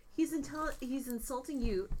woman. He's insulting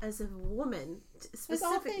you as a woman As all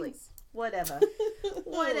specifically. things. Whatever.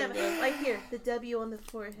 Whatever. Oh, Like here, the W on the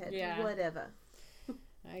forehead. Yeah. Whatever.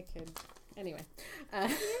 I could. Anyway.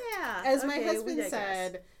 Yeah. As my okay, we husband digress.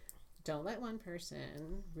 said, don't let one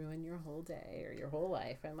person ruin your whole day or your whole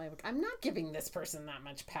life. I'm like, I'm not giving this person that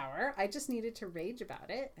much power. I just needed to rage about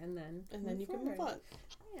it and then you can move on.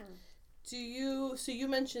 Yeah. So you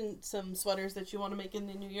mentioned some sweaters that you want to make in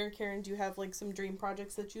the new year, Karen. Do you have like some dream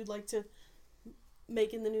projects that you'd like to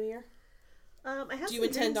make in the new year? I have Do you some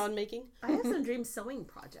intend dreams, on making? I have some dream sewing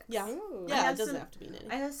projects. Yeah. Ooh. I Yeah, have it doesn't some- have to be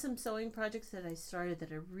knitting. I have some sewing projects that I started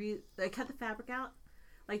that are I cut the fabric out.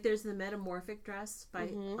 Like there's the metamorphic dress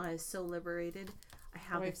by So Liberated. I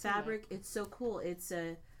have Oh, the I've seen that. fabric. It's so cool. It's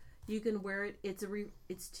you can wear it.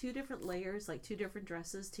 It's 2 different layers, like 2 different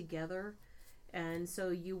dresses together. And so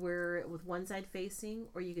you wear it with one side facing,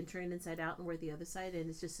 or you can turn it inside out and wear the other side, and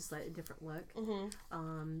it's just a slightly different look.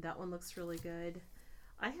 That one looks really good.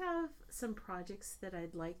 I have some projects that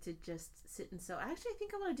I'd like to just sit and sew. Actually, I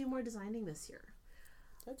think I want to do more designing this year.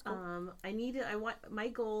 That's cool. My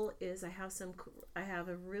goal is I have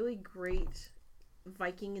a really great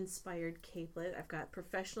Viking inspired capelet. I've got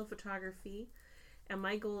professional photography, and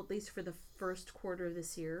my goal, at least for the first quarter of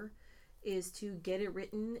this year, is to get it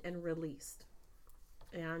written and released.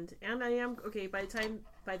 And I am okay by the time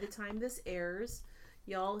by the time this airs,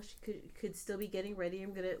 y'all could still be getting ready.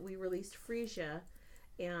 We released Frisia,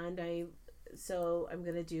 and I'm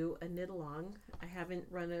gonna do a knit along. I haven't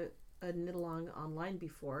run a knit along online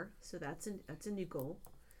before, so that's a new goal.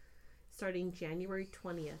 Starting January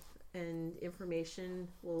 20th, and information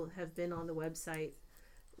will have been on the website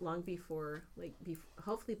long before,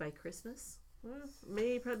 hopefully by Christmas. Well,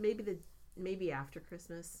 maybe after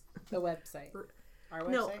Christmas. The website. Our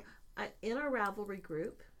website? No, in our Ravelry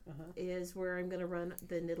group is where I'm going to run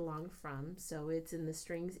the knit along from. So it's in the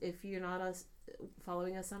strings. If you're not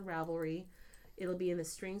following us on Ravelry, it'll be in the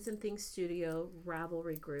Strings and Things Studio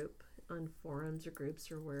Ravelry group on forums or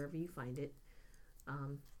groups or wherever you find it.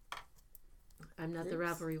 I'm not the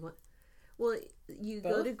Ravelry one. Well, you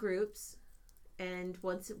go to groups, and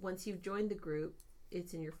once you've joined the group,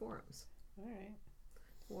 it's in your forums. All right.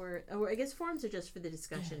 Or I guess forums are just for the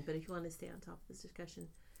discussion, but if you want to stay on top of this discussion.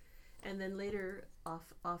 And then later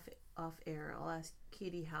off air, I'll ask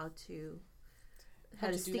Katie how to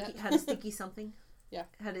sticky something. Yeah.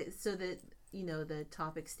 So that the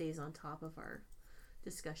topic stays on top of our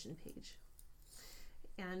discussion page.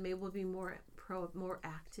 And maybe we'll be more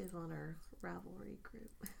active on our Ravelry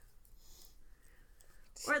group.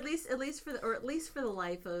 Or at least for the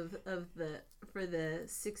life of the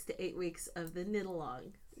 6 to 8 weeks of the knit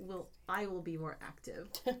along, I will be more active.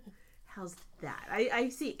 How's that? I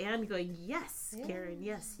see Anne going, yes, Karen,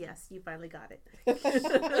 yes, you finally got it.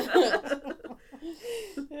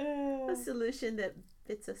 A solution that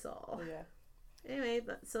fits us all. Yeah. Anyway,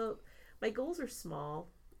 so my goals are small,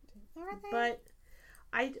 Are they? but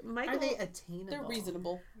Are they attainable? They're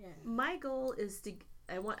reasonable. Yeah. my goal is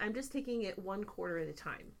I'm just taking it one quarter at a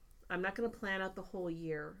time. I'm not going to plan out the whole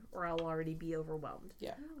year, or I'll already be overwhelmed.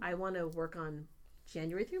 Yeah. I want to work on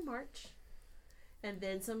January through March, and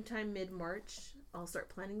then sometime mid-March, I'll start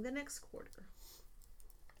planning the next quarter.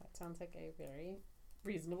 That sounds like a very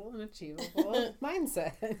reasonable and achievable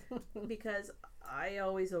mindset. Because I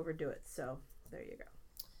always overdo it, so there you go.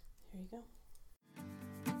 Here you go.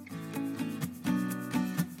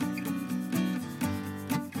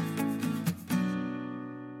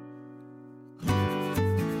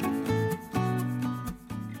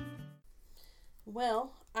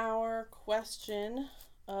 Well, our question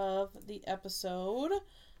of the episode,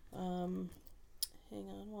 hang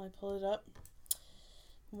on while I pull it up,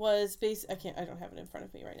 was I don't have it in front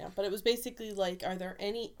of me right now, but it was basically like, are there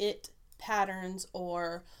any patterns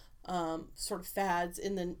or sort of fads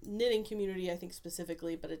in the knitting community, I think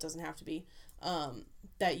specifically, but it doesn't have to be,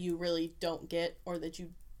 that you really don't get or that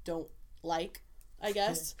you don't like, I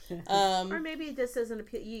guess. Or maybe it just doesn't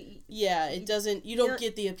appeal. It doesn't. You don't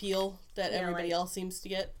get the appeal that everybody like else seems to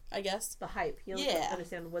get, I guess. the hype. You don't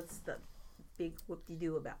understand what's the big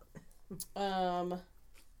whoop-de-doo about. Does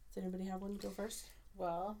anybody have one to go first?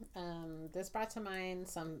 Well, this brought to mind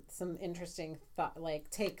some interesting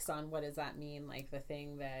takes on what does that mean, like the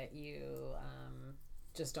thing that you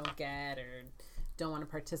just don't get or don't want to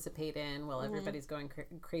participate in while everybody's going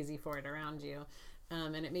crazy for it around you.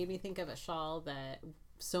 And it made me think of a shawl that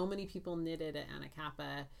so many people knitted at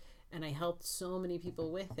Anacapa, and I helped so many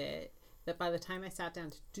people with it that by the time I sat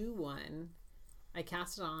down to do one, I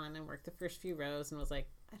cast it on and worked the first few rows and was like,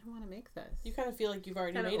 I don't want to make this. You kind of feel like you've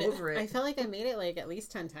already made it. I felt like I made it like at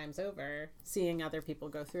least 10 times over, seeing other people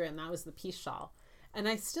go through it, and that was the peace shawl. And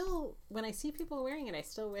I still, when I see people wearing it, I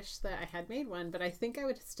still wish that I had made one, but I think I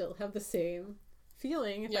would still have the same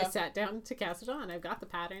feeling if I sat down to cast it on. I've got the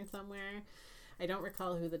pattern somewhere. I don't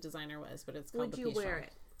recall who the designer was, but it's called the peace shawl. Would you wear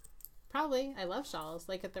it? Probably. I love shawls.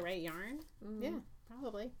 Like at the right yarn. Mm-hmm. Yeah,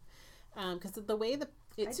 probably. Because the way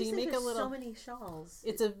you make a little. So many shawls.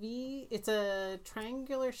 It's a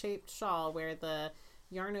triangular shaped shawl where the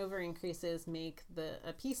yarn over increases make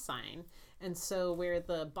a peace sign, and so where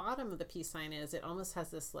the bottom of the peace sign is, it almost has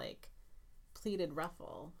this like pleated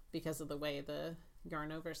ruffle because of the way the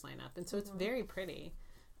yarn overs line up, and so it's very pretty.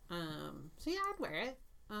 So yeah, I'd wear it.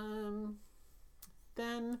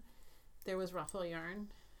 Then there was ruffle yarn.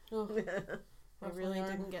 Oh. I really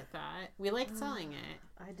didn't get that. We liked selling it.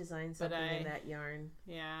 I designed something in that yarn.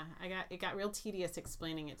 Yeah, it got real tedious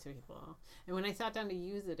explaining it to people. And when I sat down to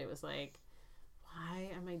use it, it was like, why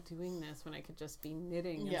am I doing this when I could just be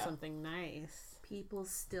knitting in something nice? People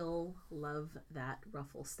still love that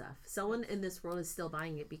ruffle stuff. Someone in this world is still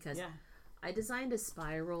buying it because I designed a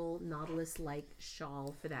spiral Nautilus-like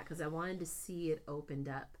shawl for that because I wanted to see it opened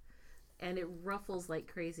up. And it ruffles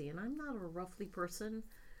like crazy. And I'm not a ruffly person.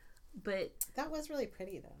 But that was really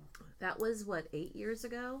pretty though. That was 8 years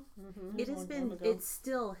ago? Mm-hmm. It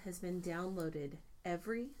still has been downloaded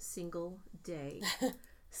every single day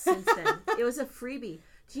since then. It was a freebie.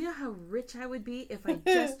 Do you know how rich I would be if I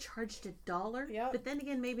just charged $1? Yep. But then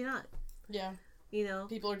again, maybe not. Yeah. You know?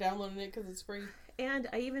 People are downloading it because it's free. And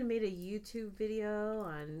I even made a YouTube video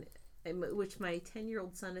on, which my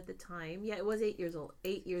 10-year-old son at the time, it was 8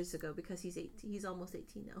 years ago, because he's almost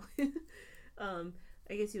 18 now.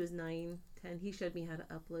 I guess he was 9, 10. He showed me how to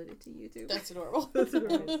upload it to YouTube. That's adorable. That's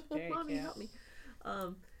adorable. Very Mommy, cute. help me.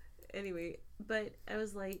 Anyway, but I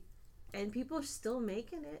was like, and people are still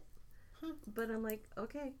making it. Huh. But I'm like,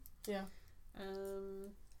 okay. Yeah.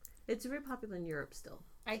 It's very popular in Europe still.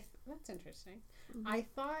 That's interesting. Mm-hmm. I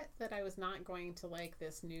thought that I was not going to like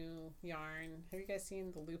this new yarn. Have you guys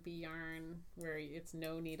seen the loopy yarn where it's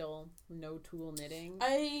no needle, no tool knitting?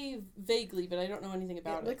 I vaguely, but I don't know anything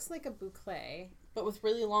about It it. looks like a boucle. But with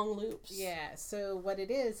really long loops. Yeah. So what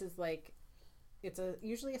it is like, it's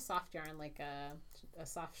usually a soft yarn, like a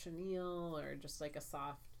soft chenille or just like a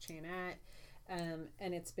soft chainette, and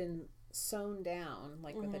it's been sewn down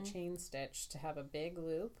like with a chain stitch to have a big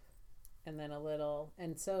loop and then a little,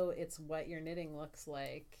 and so it's what your knitting looks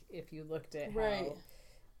like if you looked at how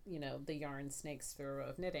the yarn snakes through a row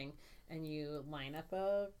of knitting, and you line up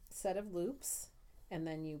a set of loops and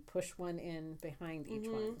then you push one in behind each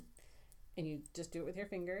one, and you just do it with your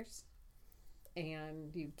fingers,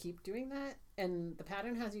 and you keep doing that, and the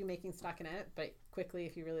pattern has you making stockinette, but quickly,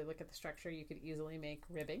 if you really look at the structure, you could easily make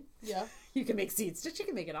ribbing. Yeah. You can make seed stitch, you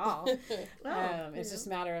can make it all. Oh, It's just a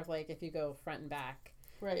matter of like if you go front and back.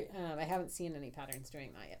 Right. I haven't seen any patterns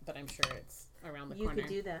doing that yet, but I'm sure it's around the You corner. could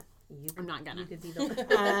do that. I'm not gonna. You could be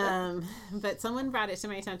the But someone brought it to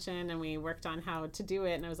my attention, and we worked on how to do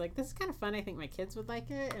it, and I was like, this is kind of fun. I think my kids would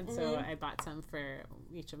like it, and so I bought some for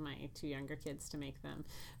each of my 2 younger kids to make them.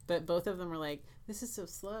 But both of them were like, this is so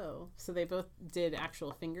slow. So they both did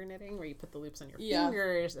actual finger knitting, where you put the loops on your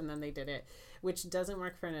fingers, and then they did it, which doesn't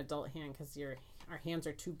work for an adult hand because our hands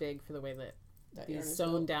are too big for the way that these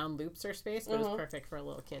sewn down loops are spaced, but it's perfect for a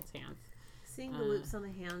little kid's hand. Seeing the loops on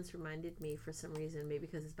the hands reminded me, for some reason, maybe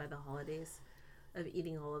because it's by the holidays, of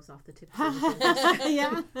eating olives off the tips of the fingers.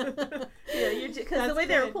 Yeah. Because the way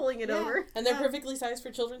they were pulling it over. And they're perfectly sized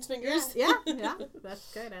for children's fingers. Yeah,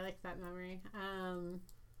 that's good. I like that memory.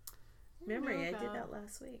 Memory, I did that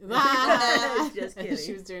last week. Just kidding.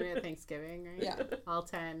 She was doing it at Thanksgiving, right? Yeah. All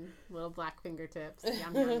 10 little black fingertips.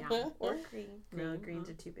 Yum, yum, yum. Or green. No, greens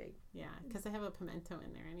are too big. Yeah, because I have a pimento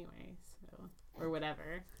in there anyway, so, or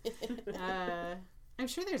whatever. I'm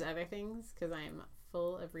sure there's other things because I'm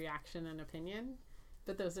full of reaction and opinion,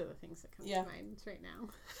 but those are the things that come to mind right now.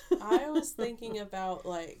 I was thinking about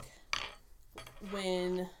like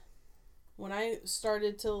when I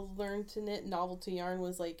started to learn to knit, novelty yarn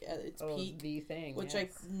was like at its peak, the thing, which I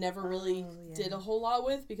never really did a whole lot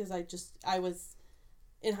with because I was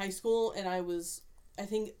in high school, and I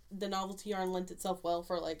think the novelty yarn lent itself well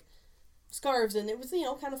for like scarves, and it was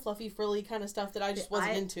kind of fluffy, frilly kind of stuff that I just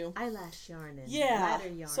wasn't into. Eyelash yarn and ladder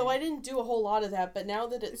yarn. So I didn't do a whole lot of that, but now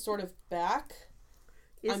that it's sort of back,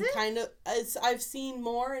 I've seen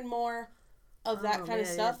more and more of that kind of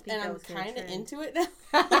stuff, and I'm kind of into it now.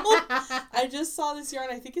 I just saw this yarn,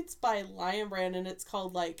 I think it's by Lion Brand, and it's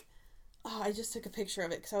called like, I just took a picture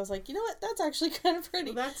of it because I was like, you know what, that's actually kind of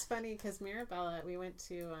pretty. Well, that's funny because Mirabella, we went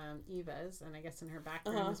to Eva's, and I guess in her back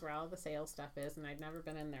room is where all the sale stuff is, and I'd never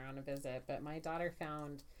been in there on a visit, but my daughter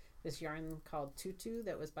found this yarn called Tutu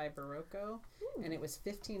that was by Barocco, and it was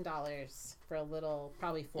 $15 for a little,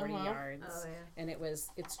 probably 40 yards, and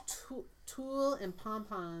it's tulle and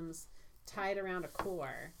pom-poms tied around a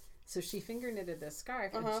core. So she finger knitted this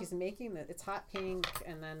scarf, and she's making it's hot pink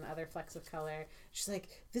and then other flecks of color. She's like,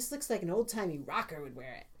 this looks like an old timey rocker would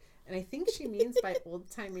wear it. And I think she means by old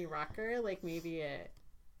timey rocker, like maybe a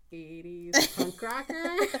 80s punk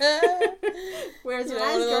rocker. Whereas when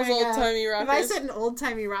I was growing up, if I said an old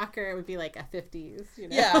timey rocker, it would be like a 50s.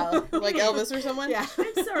 Yeah, like Elvis or someone. Yeah.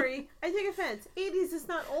 I'm sorry, I take offense. 80s is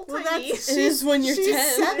not old timey. It is when you're 10.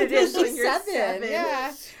 It is when you're 7.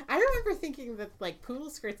 Yeah, I remember thinking that like poodle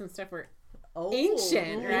skirts and stuff were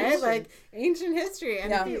ancient, right? Ancient. Like ancient history,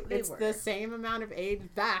 and it's they were. the same amount of age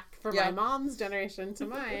back from my mom's generation to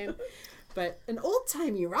mine. But an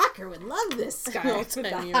old-timey rocker would love this scarf with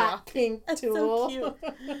the hot pink tulle. So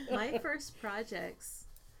cute. My first projects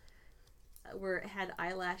had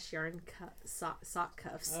eyelash yarn sock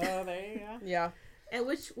cuffs. Oh, there you go. Yeah. And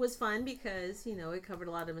which was fun because, it covered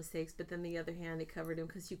a lot of mistakes, but then the other hand, it covered them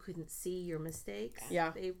because you couldn't see your mistakes.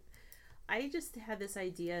 Yeah. I just had this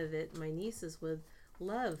idea that my nieces would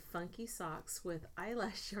love funky socks with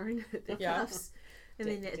eyelash yarn at the cuffs. And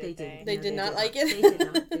they didn't. They did not like it? They did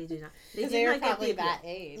not. They did not. They were probably that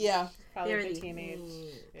age. Yeah. Probably the teenage.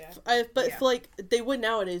 Yeah. But like they would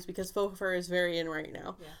nowadays because faux fur is very in right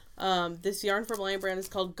now. This yarn from Lion Brand is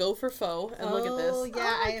called Go for Faux, and look at this. Oh,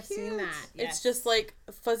 yeah, I have seen that. Yes. It's just like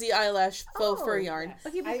fuzzy eyelash faux fur yarn. Yes.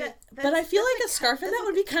 Okay, but But I feel like a scarf in that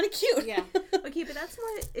would be kind of cute. Yeah. okay, but that's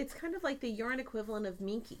more. It's kind of like the yarn equivalent of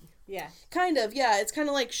Minky. Yeah. Kind of, yeah. It's kind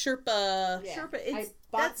of like Sherpa. Yeah. Sherpa. I It's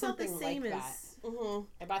bought that's not the something same like as. that. Mm-hmm.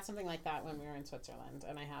 I bought something like that when we were in Switzerland,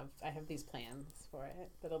 and I have these plans for it.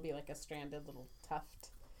 That'll be like a stranded little tuft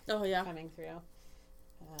Oh yeah. coming through.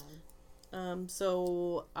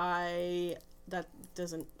 So that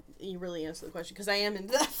doesn't really answer the question because I am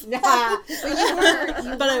into that.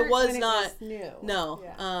 But I was when it not. new. No.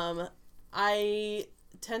 Yeah. I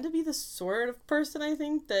tend to be the sort of person, I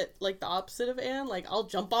think, that like the opposite of Anne. Like I'll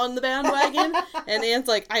jump on the bandwagon, and Anne's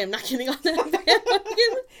like, I am not getting on that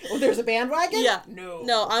bandwagon. Oh, there's a bandwagon? Yeah.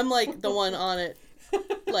 No, I'm like the one on it,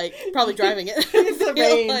 like probably driving it. It's the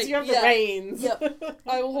reins. Like, You have the reins. Yep.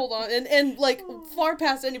 I will hold on. And like far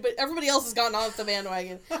past anybody, everybody else has gotten off the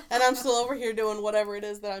bandwagon. And I'm still over here doing whatever it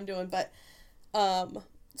is that I'm doing. But,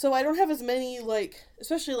 so I don't have as many, like,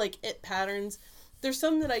 especially like it patterns. There's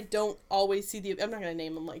some that I don't always see I'm not going to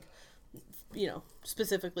name them like,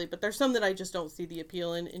 specifically, but there's some that I just don't see the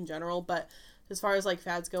appeal in general. But as far as like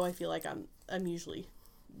fads go, I feel like I'm usually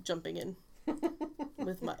jumping in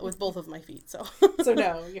with both of my feet. So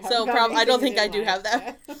no, you haven't so got I don't anything think I in do mind. have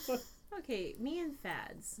that. Okay, me and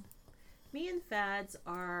fads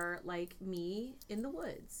are like me in the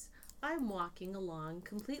woods. I'm walking along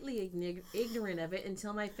completely ignorant of it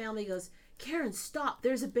until my family goes, Karen, stop,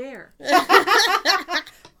 there's a bear.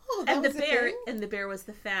 Oh, that And the was a bear thing? was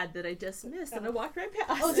the fad that I just missed, and I walked right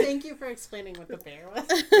past. Oh, thank you for explaining what the bear was.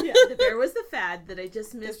 Yeah, the bear was the fad that I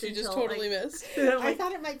just missed. That you just until, totally missed. I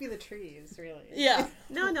thought it might be the trees, really. Yeah.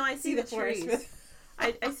 No, I see the forest trees.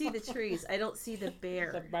 I see the trees. I don't see the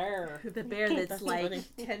bear. The bear. The bear that's That's like funny.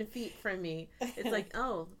 10 feet from me. It's like,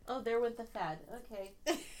 oh, there went the fad. Okay.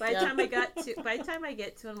 By the Yeah. time I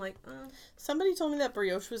get to it, I'm like, oh. Somebody told me that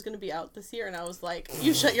brioche was going to be out this year, and I was like,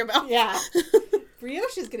 you shut your mouth. Yeah.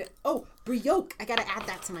 Brioche is gonna. Oh, brioche. I gotta add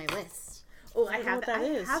that to my list. Oh, I don't know what that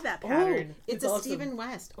is. have that pattern. It's a Stephen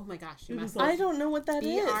West. Oh my gosh, you must. I don't know what that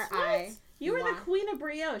is. BRI. You are the queen of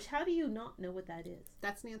brioche. How do you not know what that is?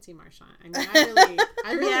 That's Nancy Marchand. I mean,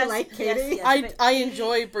 I really Yes, like yes, Katie. yes. I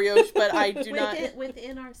enjoy brioche, but I do not.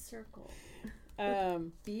 Within our circle.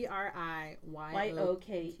 BRIYOKE.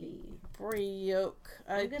 YOKE. Brioche.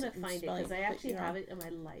 I'm going to find it because I actually have it in my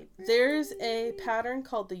life. There's a pattern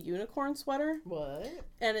called the unicorn sweater, What?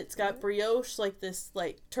 and it's got brioche, like this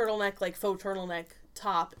like turtleneck, like faux turtleneck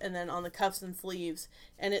top, and then on the cuffs and sleeves,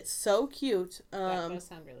 and it's so cute. That does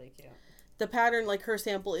sound really cute. The pattern, like her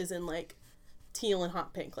sample, is in like teal and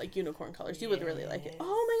hot pink, like unicorn colors. You would really like it.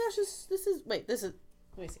 Oh my gosh, this is Let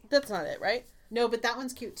me see. that's not it, right? No, but that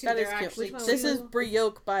one's cute too. That is There are cute. actually This two- is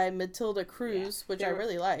Brioche by Matilda Cruz, which I They're-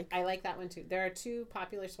 really like. I like that one too. There are two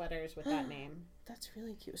popular sweaters with that name. That's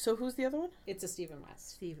really cute. So who's the other one? It's a Stephen West,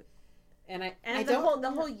 Steve. and I And don't.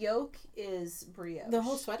 the whole yoke is brioche. The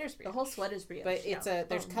whole sweater's brioche. The whole sweater's brioche. But it's yeah.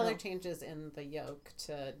 there's Oh, color no. changes in the yoke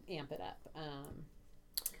to amp it up.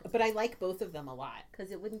 But I like both of them a lot. Because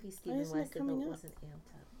it wouldn't be Stephen isn't it West if it coming up? wasn't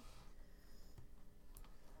amped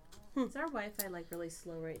up. Is our Wi-Fi like really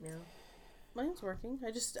slow right now? Mine's working.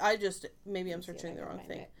 I just maybe I'm See if searching I the can wrong find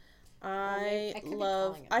thing. it. I I could be love.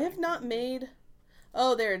 calling it I the have wrong not thing. made.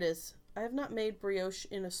 Oh, there it is. I have not made brioche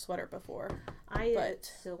in a sweater before. I But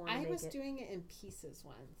still want to I make was it. doing it in pieces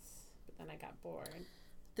once, but then I got bored.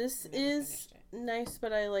 This Never is finished it. nice,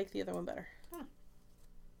 but I like the other one better. Huh.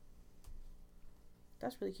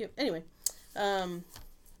 That's really cute. Anyway,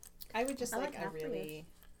 I would just I like like a half really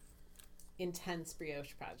intense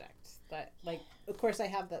brioche project. That, like, of course, I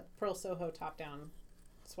have the Pearl Soho top-down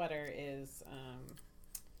sweater is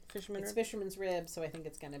fisherman. it's rib. fisherman's rib, so I think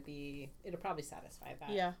it's gonna be. It'll probably satisfy that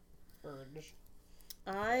Yeah, urge.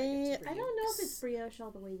 I. I don't know if it's brioche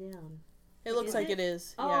all the way down. It looks Is like it? it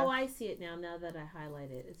is. Oh, Yeah. I see it now. Now that I highlight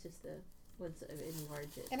it, it's just the ones that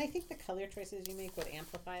enlarge it. And I think the color choices you make would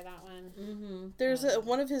amplify that one. Mm-hmm. There's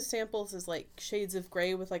one of his samples is like shades of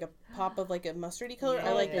gray with like a pop of like a mustardy color. I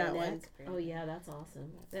Yeah, like yeah, that yeah. one. Oh yeah, that's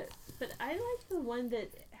awesome. But I like the one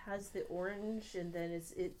that has the orange and then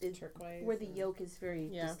it's Turquoise. where the and- yolk is very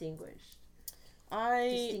Yeah. distinguished, I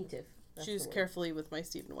distinctive. That's choose the word. carefully with my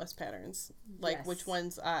Stephen West patterns, like Yes. which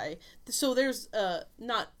ones I. So there's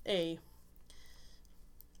not a.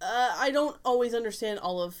 I don't always understand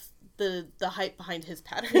all of the hype behind his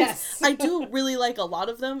patterns. Yes. I do really like a lot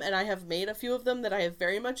of them, and I have made a few of them that I have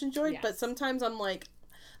very much enjoyed. Yes. But sometimes I'm like,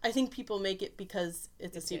 I think people make it because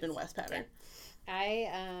it's a It's Stephen his. West pattern.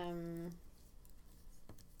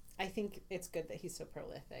 I think it's good that he's so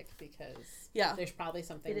prolific because Yeah. there's probably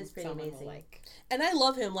something It is pretty someone amazing. will like. And I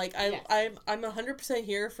love him. Like Yes. I'm 100%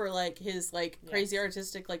 here for like his like crazy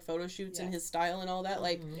artistic like photo shoots and Yes. his style and all that.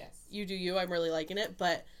 Like Yes. you do you. I'm really liking it,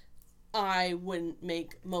 but I wouldn't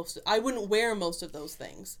wear most of those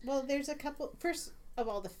things. Well, there's a couple. First of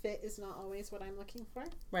all, the fit is not always what I'm looking for.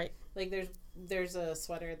 Right. Like there's a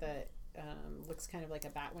sweater that looks kind of like a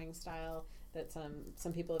batwing style that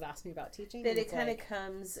some people have asked me about teaching. That and it it's kind of like,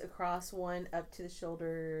 comes across one up to the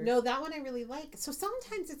shoulder. no, that one I really like. So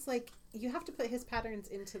sometimes it's like you have to put his patterns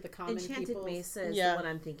into the common Enchanted people's. Mesa is Yeah. the one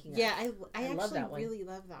I'm thinking of. Yeah, I I actually love that one. really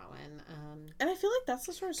love that one. And I feel like that's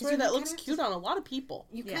the sort of 'Cause sweater you that kinda looks have to- cute on a lot of people.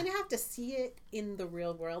 You Yeah. kind of have to see it in the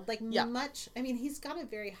real world, like Yeah. much. I mean, he's got a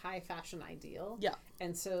very high fashion ideal. Yeah.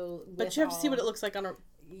 and so But you have to see what it looks like on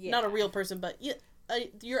not a real person, but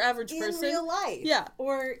your average in person. real life. Yeah.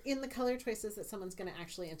 or in the color choices that someone's going to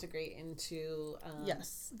actually integrate into.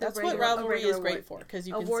 Yes, The that's what regular- a Ravelry is regular great ward- for because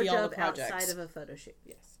you a can see all the wardrobe projects. outside of a photo shoot.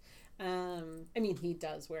 Yes. I mean, he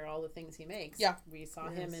does wear all the things he makes. Yeah. We saw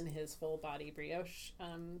him Yes. in his full body brioche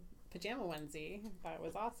pajama onesie. That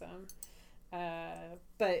was awesome.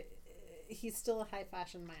 But he's still a high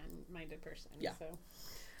fashion minded person. Yeah. So.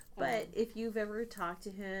 But if you've ever talked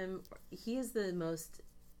to him, he is the most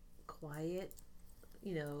quiet,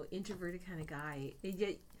 introverted kind of guy.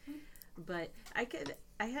 But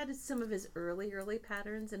I had some of his early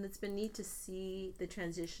patterns, and it's been neat to see the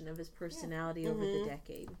transition of his personality over the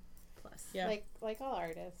decade plus. Yeah. Like all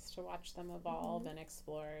artists, to watch them evolve and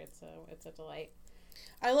explore, it's a delight.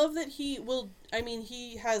 I love that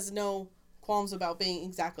he has no qualms about being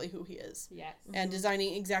exactly who he is Yes. and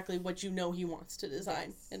designing exactly what you know he wants to design.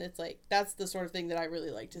 Yes. And it's like, that's the sort of thing that I really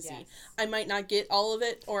like to see. Yes. I might not get all of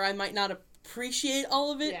it, or I might not appreciate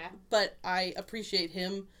all of it, Yeah. but I appreciate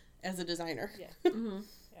him as a designer. Yeah. Mhm.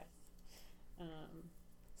 Yes.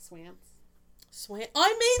 Swants. I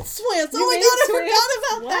made Swants. You Oh my made god, I Swants? forgot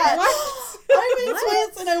about What? that. What? I made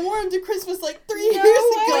What? Swants and I wore them to Christmas like 3 No years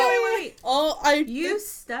way. ago. Wait. Oh, You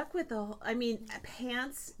stuck with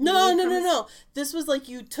pants. No. made from This was like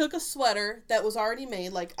you took a sweater that was already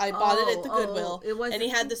made. Like I bought it at the Goodwill, it wasn't- and he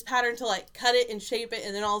had this pattern to like cut it and shape it,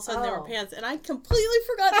 and then all of a sudden there were Oh. pants, and I completely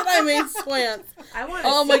forgot that I made Swants. I want.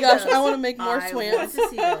 Oh my gosh, I want to make more I Swants. want to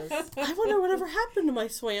see those. I wonder whatever happened to my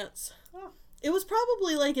Swants. Oh. It was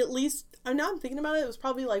probably like at least. Now I'm thinking about it. It was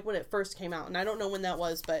probably like when it first came out, and I don't know when that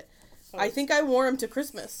was, but I think I wore them to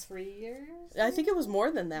Christmas. 3 years. I think it was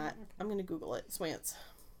more than that. I'm gonna Google it. Swants.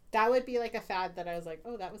 That would be like a fad that I was like,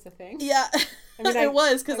 oh, that was a thing. Yeah, I mean, it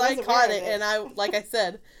was because I I wasn't caught aware it, of it. and I, like I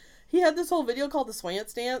said, he had this whole video called the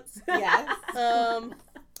Swants Dance. Yes.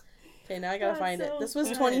 Okay, now I gotta That's find it. so This was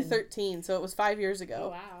fun. 2013, so it was 5 years Oh ago.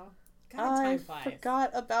 wow. God, I time flies.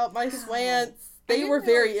 forgot about my Swants. I They didn't were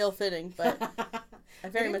very realize- ill-fitting, but I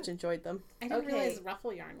very didn't- much enjoyed them. I didn't Okay. realize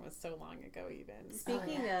ruffle yarn was so long ago. Even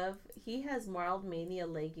Speaking of, he has Marled Mania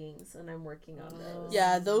leggings, and I'm working on those.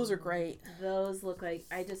 Yeah, those are great. Those look like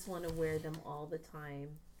I just want to wear them all the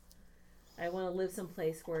time. I want to live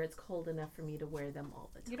someplace where it's cold enough for me to wear them all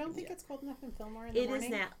the time. you don't think it's cold enough in Fillmore in the It is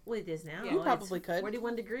morning? now. Well, it is now. You It's probably could.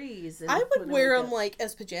 41 degrees. I would wear them like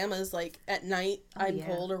as pajamas, like at night. I'm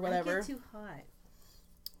cold or I whatever. get too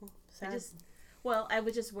hot. Sad. I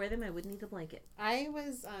would just wear them. I wouldn't need a blanket. I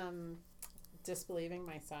was disbelieving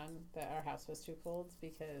my son that our house was too cold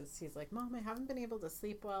because he's like, Mom, I haven't been able to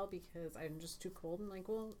sleep well because I'm just too cold. And like,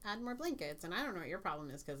 well, add more blankets. And I don't know what your problem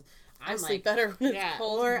is because I I'm sleep like, better when it's yeah,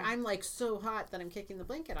 cold. or I'm like so hot that I'm kicking the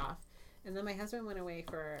blanket off. And then my husband went away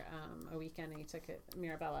for a weekend and he took it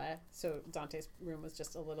Mirabella. So Dante's room was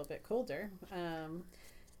just a little bit colder.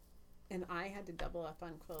 And I had to double up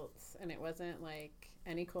on quilts and it wasn't like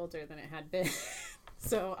any colder than it had been.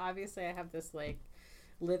 So obviously I have this like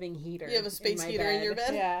living heater. You have a space my heater in your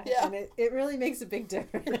bed? Yeah. Yeah. And it really makes a big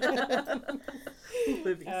difference.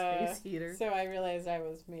 Living space heater. So I realized I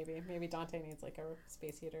was maybe Dante needs like a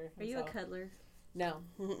space heater. Are you a cuddler? No.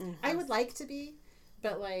 Mm-mm. I would like to be,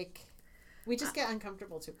 but like we just get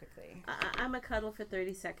uncomfortable too quickly. I'm a cuddle for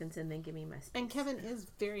 30 seconds and then give me my space. And Kevin is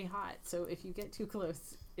very hot, so if you get too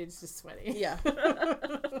close, it's just sweaty. Yeah.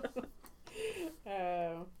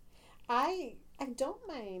 I don't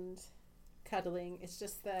mind cuddling. It's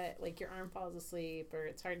just that like your arm falls asleep, or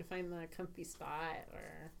it's hard to find the comfy spot,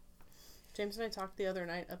 or James and I talked the other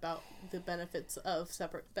night about the benefits of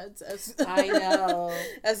separate beds as I know.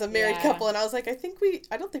 as a married Yeah. couple, and I was like, I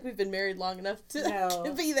don't think we've been married long enough to, No.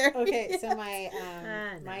 to be there. Okay, so my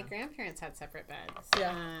my No. grandparents had separate beds.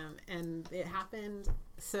 Yeah. And it happened.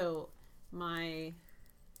 So my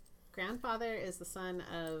grandfather is the son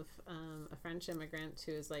of a French immigrant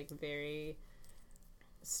who is like very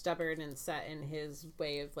stubborn and set in his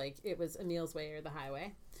way of like, it was Emil's way or the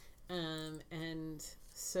highway. And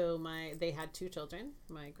so they had 2 children,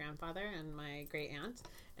 my grandfather and my great aunt,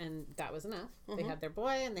 and that was enough. They had their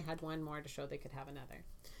boy and they had 1 more to show they could have another.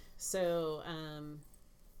 So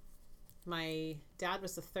my dad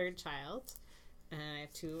was the 3rd child, and I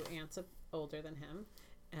have 2 aunts older than him.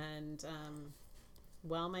 And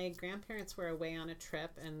while my grandparents were away on a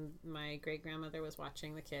trip and my great-grandmother was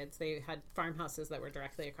watching the kids, they had farmhouses that were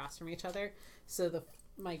directly across from each other. So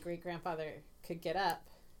my great-grandfather could get up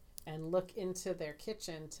and look into their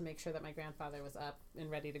kitchen to make sure that my grandfather was up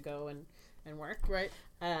and ready to go and work. Right.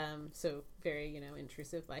 So very,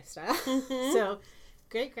 intrusive lifestyle. So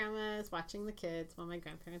great grandma is watching the kids while my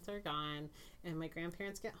grandparents are gone, and my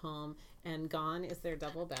grandparents get home, and gone is their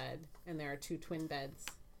double bed, and there are 2 twin beds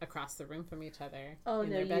across the room from each other in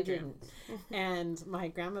their bedroom. And my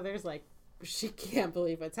grandmother's like, she can't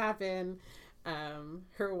believe what's happened.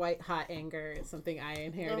 Her white hot anger is something I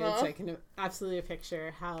inherited, so I can absolutely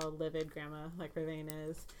picture how livid Grandma like Ravane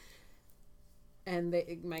is. And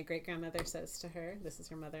my great grandmother says to her, this is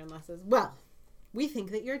her mother-in-law, says, "Well, we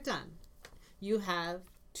think that you're done. You have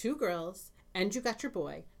 2 girls and you got your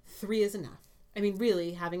boy. 3 is enough. I mean,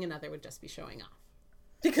 really, having another would just be showing off."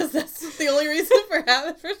 Because that's the only reason for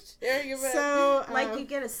sharing a bed. So, like you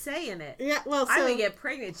get a say in it. Yeah, well, so I would get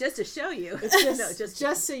pregnant just to show you. It's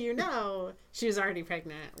just so you know, she was already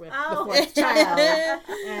pregnant with the 4th child.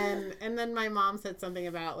 And then my mom said something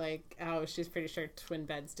about like, oh, she's pretty sure twin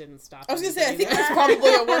beds didn't stop. I was gonna say, I think that's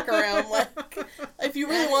probably a workaround. Like, if you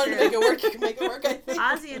really wanted to make it work, you can make it work. I think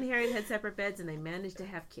Ozzy and Harriet had separate beds, and they managed to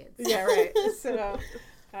have kids. Yeah, right. So,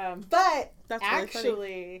 but that's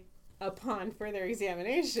actually, upon further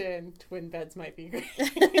examination, twin beds might be great.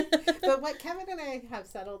 But what Kevin and I have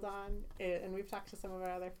settled on, and we've talked to some of our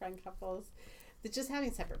other friend couples, that just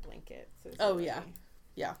having separate blankets.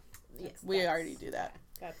 Yeah. Yes, we already do that.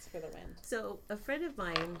 That's for the win. So a friend of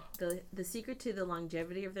mine, the secret to the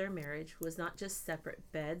longevity of their marriage was not just separate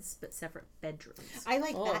beds, but separate bedrooms. I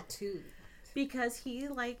like that too. Because she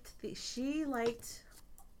liked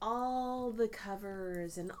all the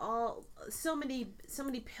covers and so many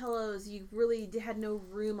pillows. You really had no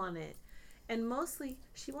room on it. And mostly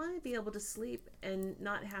she wanted to be able to sleep and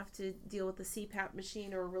not have to deal with the CPAP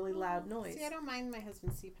machine or a really loud noise. See, I don't mind my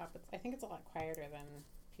husband's CPAP. I think it's a lot quieter than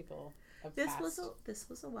people of This past.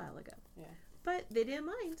 was a while ago. Yeah. But they didn't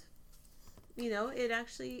mind. It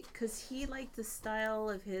actually, because he liked the style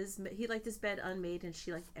of he liked his bed unmade, and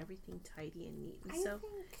she liked everything tidy and neat. And so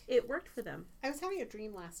it worked for them. I was having a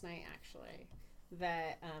dream last night, actually,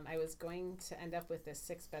 that I was going to end up with this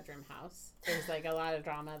 6-bedroom house. There's like a lot of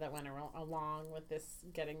drama that went along with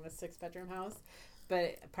getting this 6-bedroom house.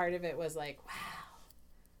 But part of it was like, wow,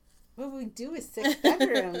 what would we do with 6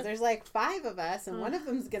 bedrooms? There's like 5 of us, and one of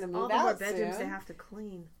them's going to move out all the more bedrooms soon. they have to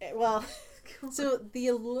clean. Well, so the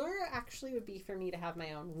allure actually would be for me to have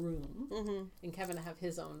my own room, and Kevin to have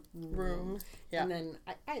his own room. Yeah. And then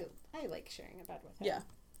I like sharing a bed with him. Yeah.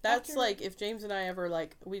 That's like if James and I ever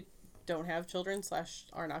we don't have children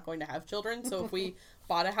 / are not going to have children. So if we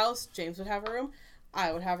bought a house, James would have a room,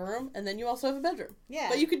 I would have a room, and then you also have a bedroom. Yeah.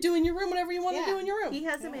 But you could do in your room whatever you want to do in your room. He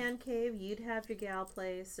has a man cave. You'd have your gal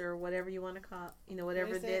place or whatever you want to call,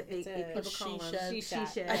 whatever people call them. She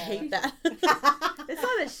shed. I hate that. It's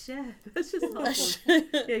not a shed. That's just awful.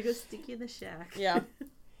 Yeah, go sticky in the shack. Yeah.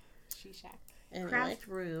 She shack. Anyway. Craft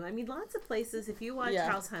room. I mean, lots of places. If you watch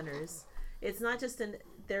House Hunters, it's not just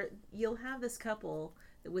there. You'll have this couple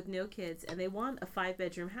with no kids, and they want a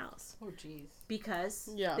 5-bedroom house. Oh, jeez. Because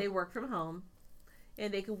they work from home.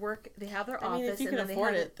 And they can work. They have their office. I mean, if you can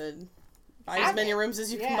afford it, then buy as many rooms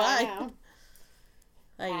as you can buy.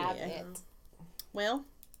 Have it. Well,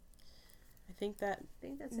 I think that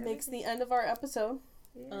makes the end of our episode.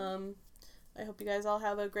 Yeah. I hope you guys all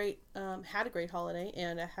have a great, had a great holiday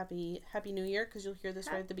and a happy New Year, because you'll hear this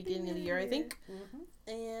right at the beginning of the year, I think.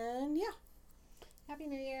 Mm-hmm. And yeah, Happy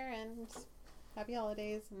New Year and happy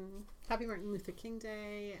holidays and happy Martin Luther King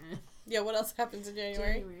Day. Yeah. What else happens in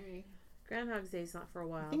January? Groundhog's Day's not for a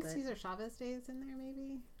while. I think Cesar Chavez Day is in there,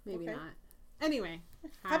 maybe not. Anyway,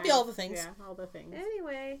 happy all the things. Yeah, all the things.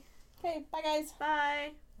 Anyway, okay, bye guys.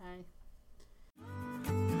 Bye. Bye.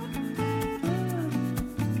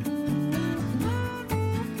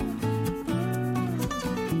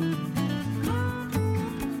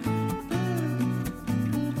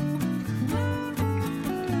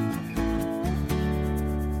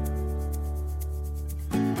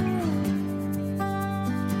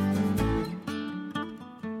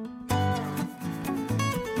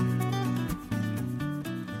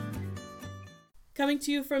 Coming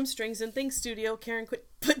to you from Strings and Things Studio, Karen put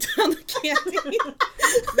down the candy.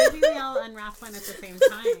 Maybe we all unwrap one at the same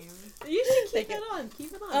time. You should keep Take it it. on.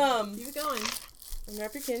 Keep it on. Um, Keep it going.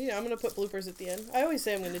 Unwrap your candy. I'm gonna put bloopers at the end. I always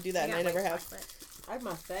say I'm gonna do that, and I never have. I'm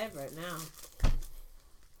my favorite now.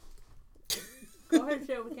 Go ahead and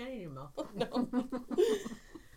share what candy in your mouth. No.